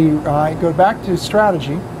back to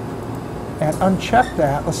strategy and uncheck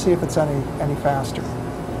that. Let's see if it's any faster.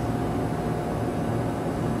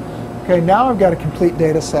 Okay, now I've got a complete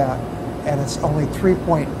data set, and it's only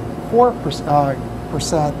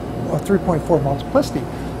 3.4 multiplicity,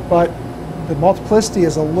 but the multiplicity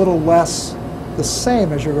is a little less the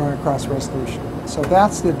same as you're going across resolution. So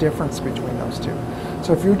that's the difference between those two.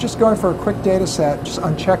 So if you're just going for a quick data set, just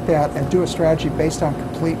uncheck that and do a strategy based on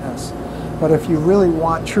completeness. But if you really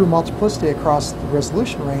want true multiplicity across the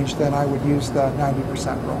resolution range, then I would use the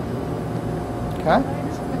 90% rule. Okay?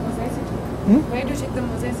 Where do you check the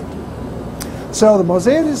mosaicity? So the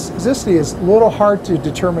mosaicity is a little hard to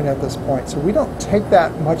determine at this point, so we don't take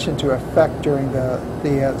that much into effect during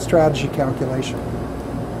the strategy calculation.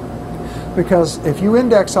 Because if you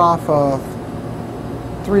index off of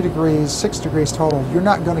 3 degrees, 6 degrees total, you're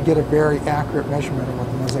not going to get a very accurate measurement of what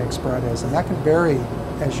the mosaic spread is, and that can vary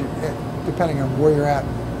as you, depending on where you're at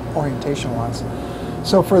orientation-wise.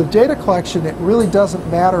 So for the data collection, it really doesn't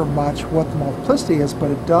matter much what the multiplicity is, but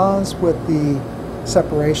it does with the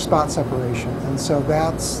separation, spot separation. And so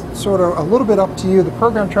that's sort of a little bit up to you. The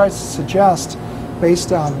program tries to suggest,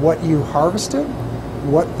 based on what you harvested,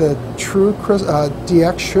 what the true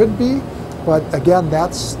DX should be. But again,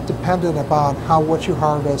 that's dependent upon what you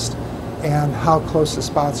harvest and how close the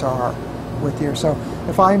spots are with you. So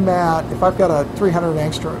if I've got a 300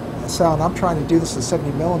 angstrom cell and I'm trying to do this at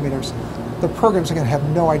 70 millimeters, the programs are going to have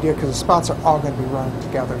no idea because the spots are all going to be running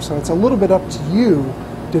together. So it's a little bit up to you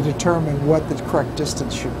to determine what the correct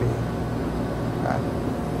distance should be. Okay.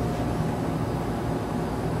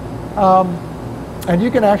 And you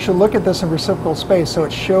can actually look at this in reciprocal space, so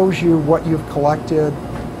it shows you what you've collected,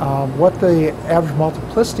 what the average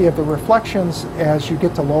multiplicity of the reflections. As you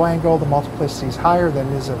get to low angle, the multiplicity is higher than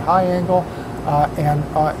it is at high angle, and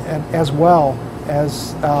as well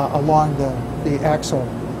as along the axle,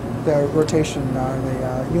 the rotation,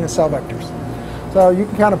 the unit cell vectors. So you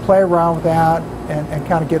can kind of play around with that and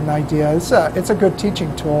kind of get an idea. It's a good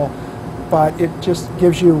teaching tool, but it just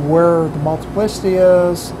gives you where the multiplicity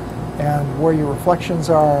is and where your reflections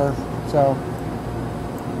are. So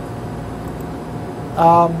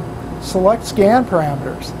select scan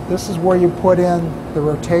parameters. This is where you put in the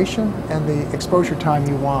rotation and the exposure time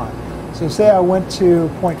you want. So say I went to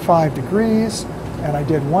 0.5 degrees and I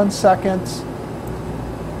did 1 second.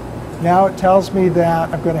 Now it tells me that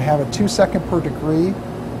I'm going to have a 2 second per degree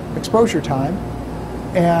exposure time,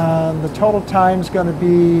 and the total time is going to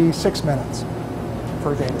be 6 minutes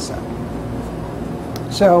per data set.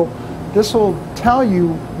 So this will tell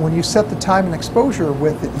you, when you set the time and exposure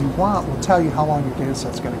width that you want, will tell you how long your data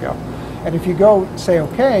set's going to go. And if you go say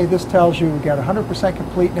OK, this tells you we've got 100%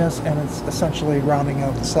 completeness, and it's essentially rounding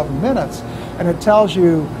out to 7 minutes. And it tells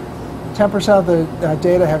you 10% of the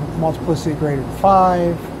data have multiplicity greater than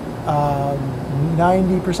 5.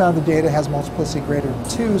 90% of the data has multiplicity greater than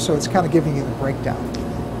 2, so it's kind of giving you the breakdown.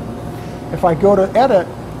 If I go to edit,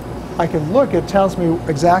 I can look, it tells me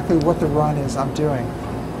exactly what the run is I'm doing.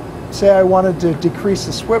 Say I wanted to decrease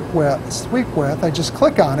the sweep width, I just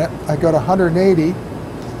click on it, I go to 180,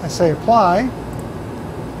 I say apply,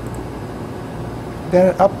 then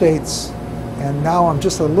it updates, and now I'm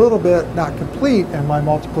just a little bit not complete and my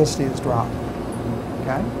multiplicity is dropped.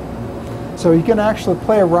 Okay? So you can actually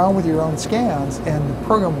play around with your own scans, and the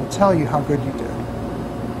program will tell you how good you did.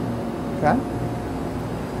 Okay?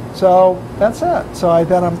 So that's it. So I'm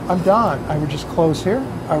done. I would just close here.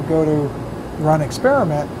 I would go to run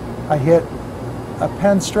experiment. I hit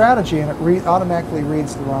append strategy, and it automatically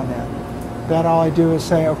reads the run in. Then all I do is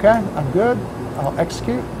say, okay, I'm good. I'll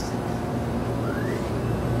execute.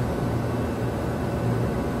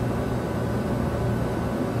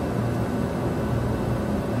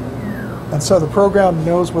 And so the program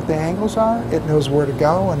knows what the angles are, it knows where to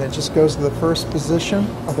go, and it just goes to the first position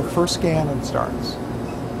of the first scan and starts.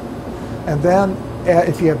 And then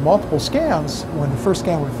if you have multiple scans, when the first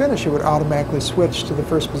scan would finish, it would automatically switch to the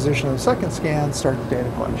first position of the second scan, start the data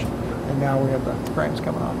collection. And now we have the frames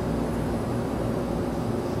coming on.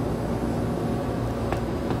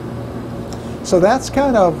 So that's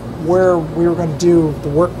kind of where we were going to do the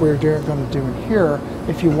work we were going to do in here.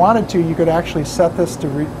 If you wanted to, you could actually set this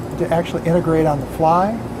to actually integrate on the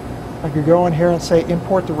fly. I could go in here and say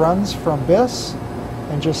import the runs from BIS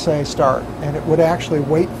and just say start. And it would actually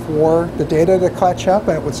wait for the data to catch up,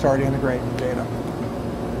 and it would start integrating the data.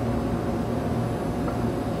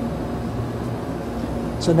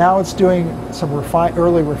 So now it's doing some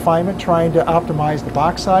early refinement, trying to optimize the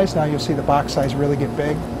box size. Now you'll see the box size really get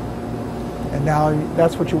big. And now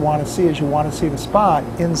that's what you want to see, is you want to see the spot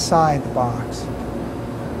inside the box.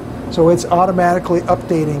 So it's automatically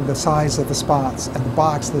updating the size of the spots and the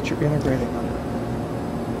box that you're integrating under.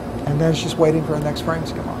 And then it's just waiting for the next frames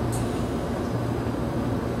to come on.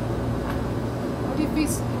 What if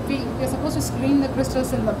we're supposed to screen the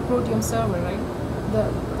crystals in the Proteum server, right?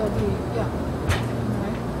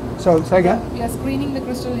 Right? So say again? We are screening the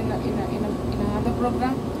crystal in another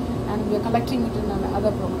program, and we are collecting it in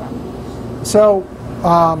another program. So,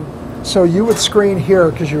 so you would screen here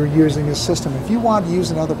because you're using this system. If you want to use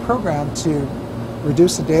another program to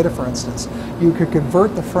reduce the data, for instance. You could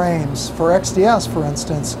convert the frames for XDS, for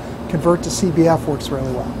instance, convert to CBF works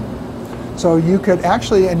really well. So you could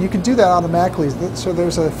actually, and you can do that automatically, so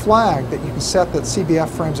there's a flag that you can set that CBF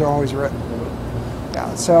frames are always written.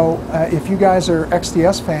 Yeah, so if you guys are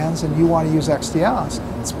XDS fans and you want to use XDS,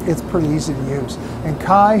 it's pretty easy to use. And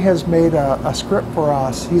Kai has made a script for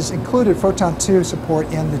us. He's included PHOTON II support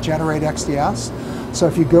in the Generate XDS. So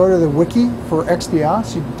if you go to the wiki for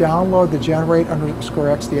XDS, you download the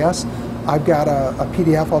generate_XDS. I've got a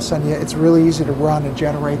PDF I'll send you. It's really easy to run and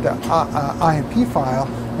generate the IMP file,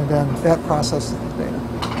 and then that processes the data.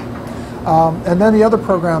 And then the other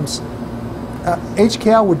programs,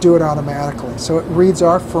 HKL would do it automatically. So it reads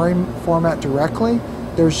our frame format directly.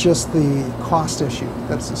 There's just the cost issue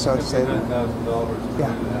that's associated. $59,000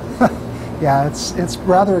 Yeah. Yeah, it's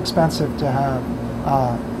rather expensive to have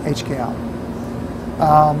HKL.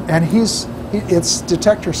 And it's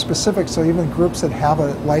detector specific, so even groups that have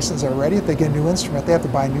a license already, if they get a new instrument, they have to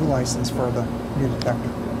buy a new license for the new detector.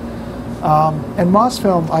 And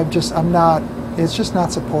MOSFilm, it's just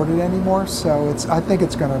not supported anymore, so I think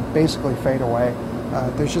it's going to basically fade away.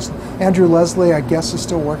 There's just, Andrew Leslie, I guess, is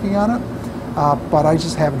still working on it, but I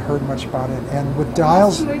just haven't heard much about it. And with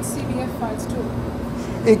dials, It can read CBF files too.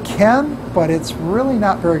 it can, but it's really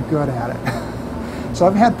not very good at it. So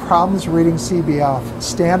I've had problems reading CBF,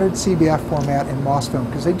 standard CBF format in MOSFilm,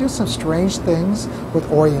 because they do some strange things with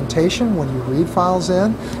orientation when you read files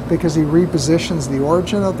in, because he repositions the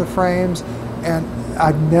origin of the frames, and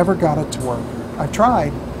I've never got it to work. I've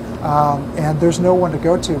tried, and there's no one to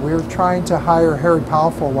go to. We were trying to hire Harry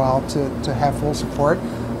Powell for a while to have full support,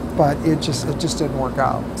 but it just didn't work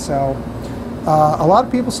out. So a lot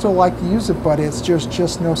of people still like to use it, but it's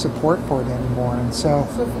just no support for it anymore. And so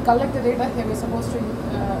So if we collect the data here, we're supposed to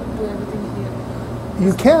do everything here.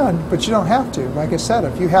 you can, but you don't have to. Like I said,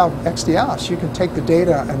 if you have XDS, you can take the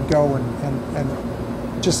data and go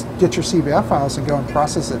and just get your CBF files and go and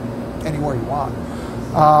process it anywhere you want.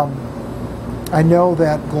 I know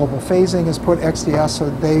that Global Phasing has put XDS, so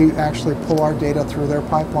they actually pull our data through their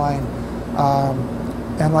pipeline.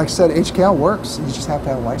 And like I said, HKL works. You just have to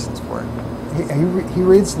have a license for it. He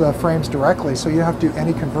reads the frames directly, so you don't have to do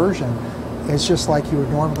any conversion. It's just like you would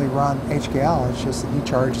normally run HKL. It's just that he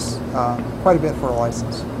charges quite a bit for a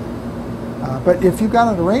license. But if you've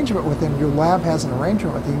got an arrangement with him, your lab has an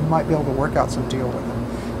arrangement with him, you might be able to work out some deal with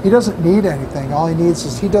him. He doesn't need anything. All he needs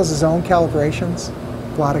is, he does his own calibrations.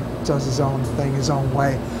 Vladik does his own thing his own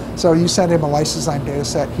way. So you send him a lysozyme data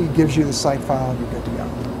set, he gives you the site file, and you're good to go.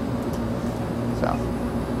 So,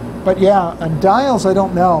 but yeah, and dials, I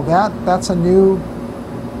don't know. That's a newer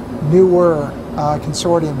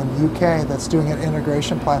consortium in the UK that's doing an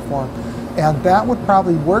integration platform, and that would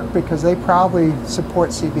probably work because they probably support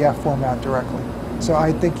CBF format directly. So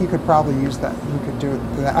I think you could probably use that. You could do it.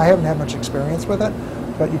 I haven't had much experience with it,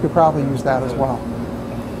 but you could probably use that as well.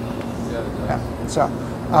 Yeah. So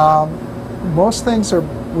most things are,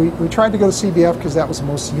 we tried to go to CBF because that was the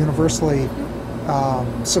most universally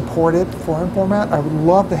supported foreign format. I would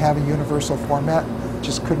love to have a universal format,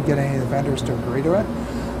 just couldn't get any of the vendors to agree to it.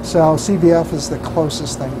 So CBF is the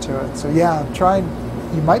closest thing to it. So yeah,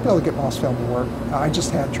 you might be able to get MOSFilm to work. I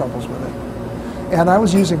just had troubles with it. And I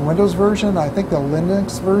was using Windows version. I think the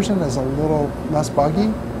Linux version is a little less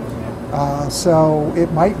buggy. So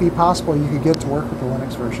it might be possible you could get to work with the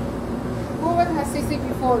Linux version. Whoever has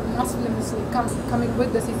CCP4, MOSFilm is coming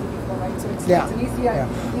with the CCP4, right? So it's Yeah, an easier. yeah.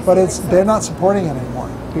 easier But access. they're not supporting it anymore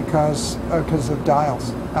because of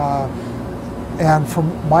dials. And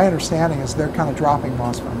from my understanding is they're kind of dropping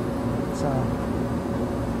MOSFilm. So,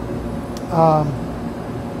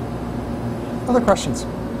 other questions?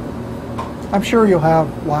 I'm sure you'll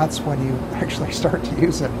have lots when you actually start to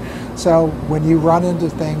use it. So when you run into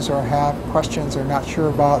things or have questions or not sure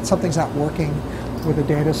about, something's not working with a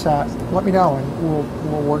data set, let me know and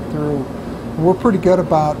we'll work through. We're pretty good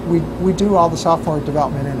about, we do all the software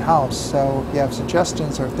development in-house, so if you have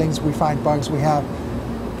suggestions or things we find bugs, we have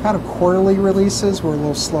kind of quarterly releases. We're a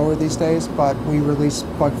little slower these days, but we release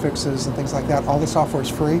bug fixes and things like that. All the software is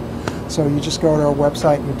free, so you just go to our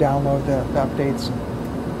website and you download the updates.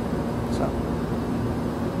 So,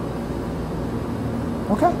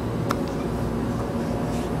 okay.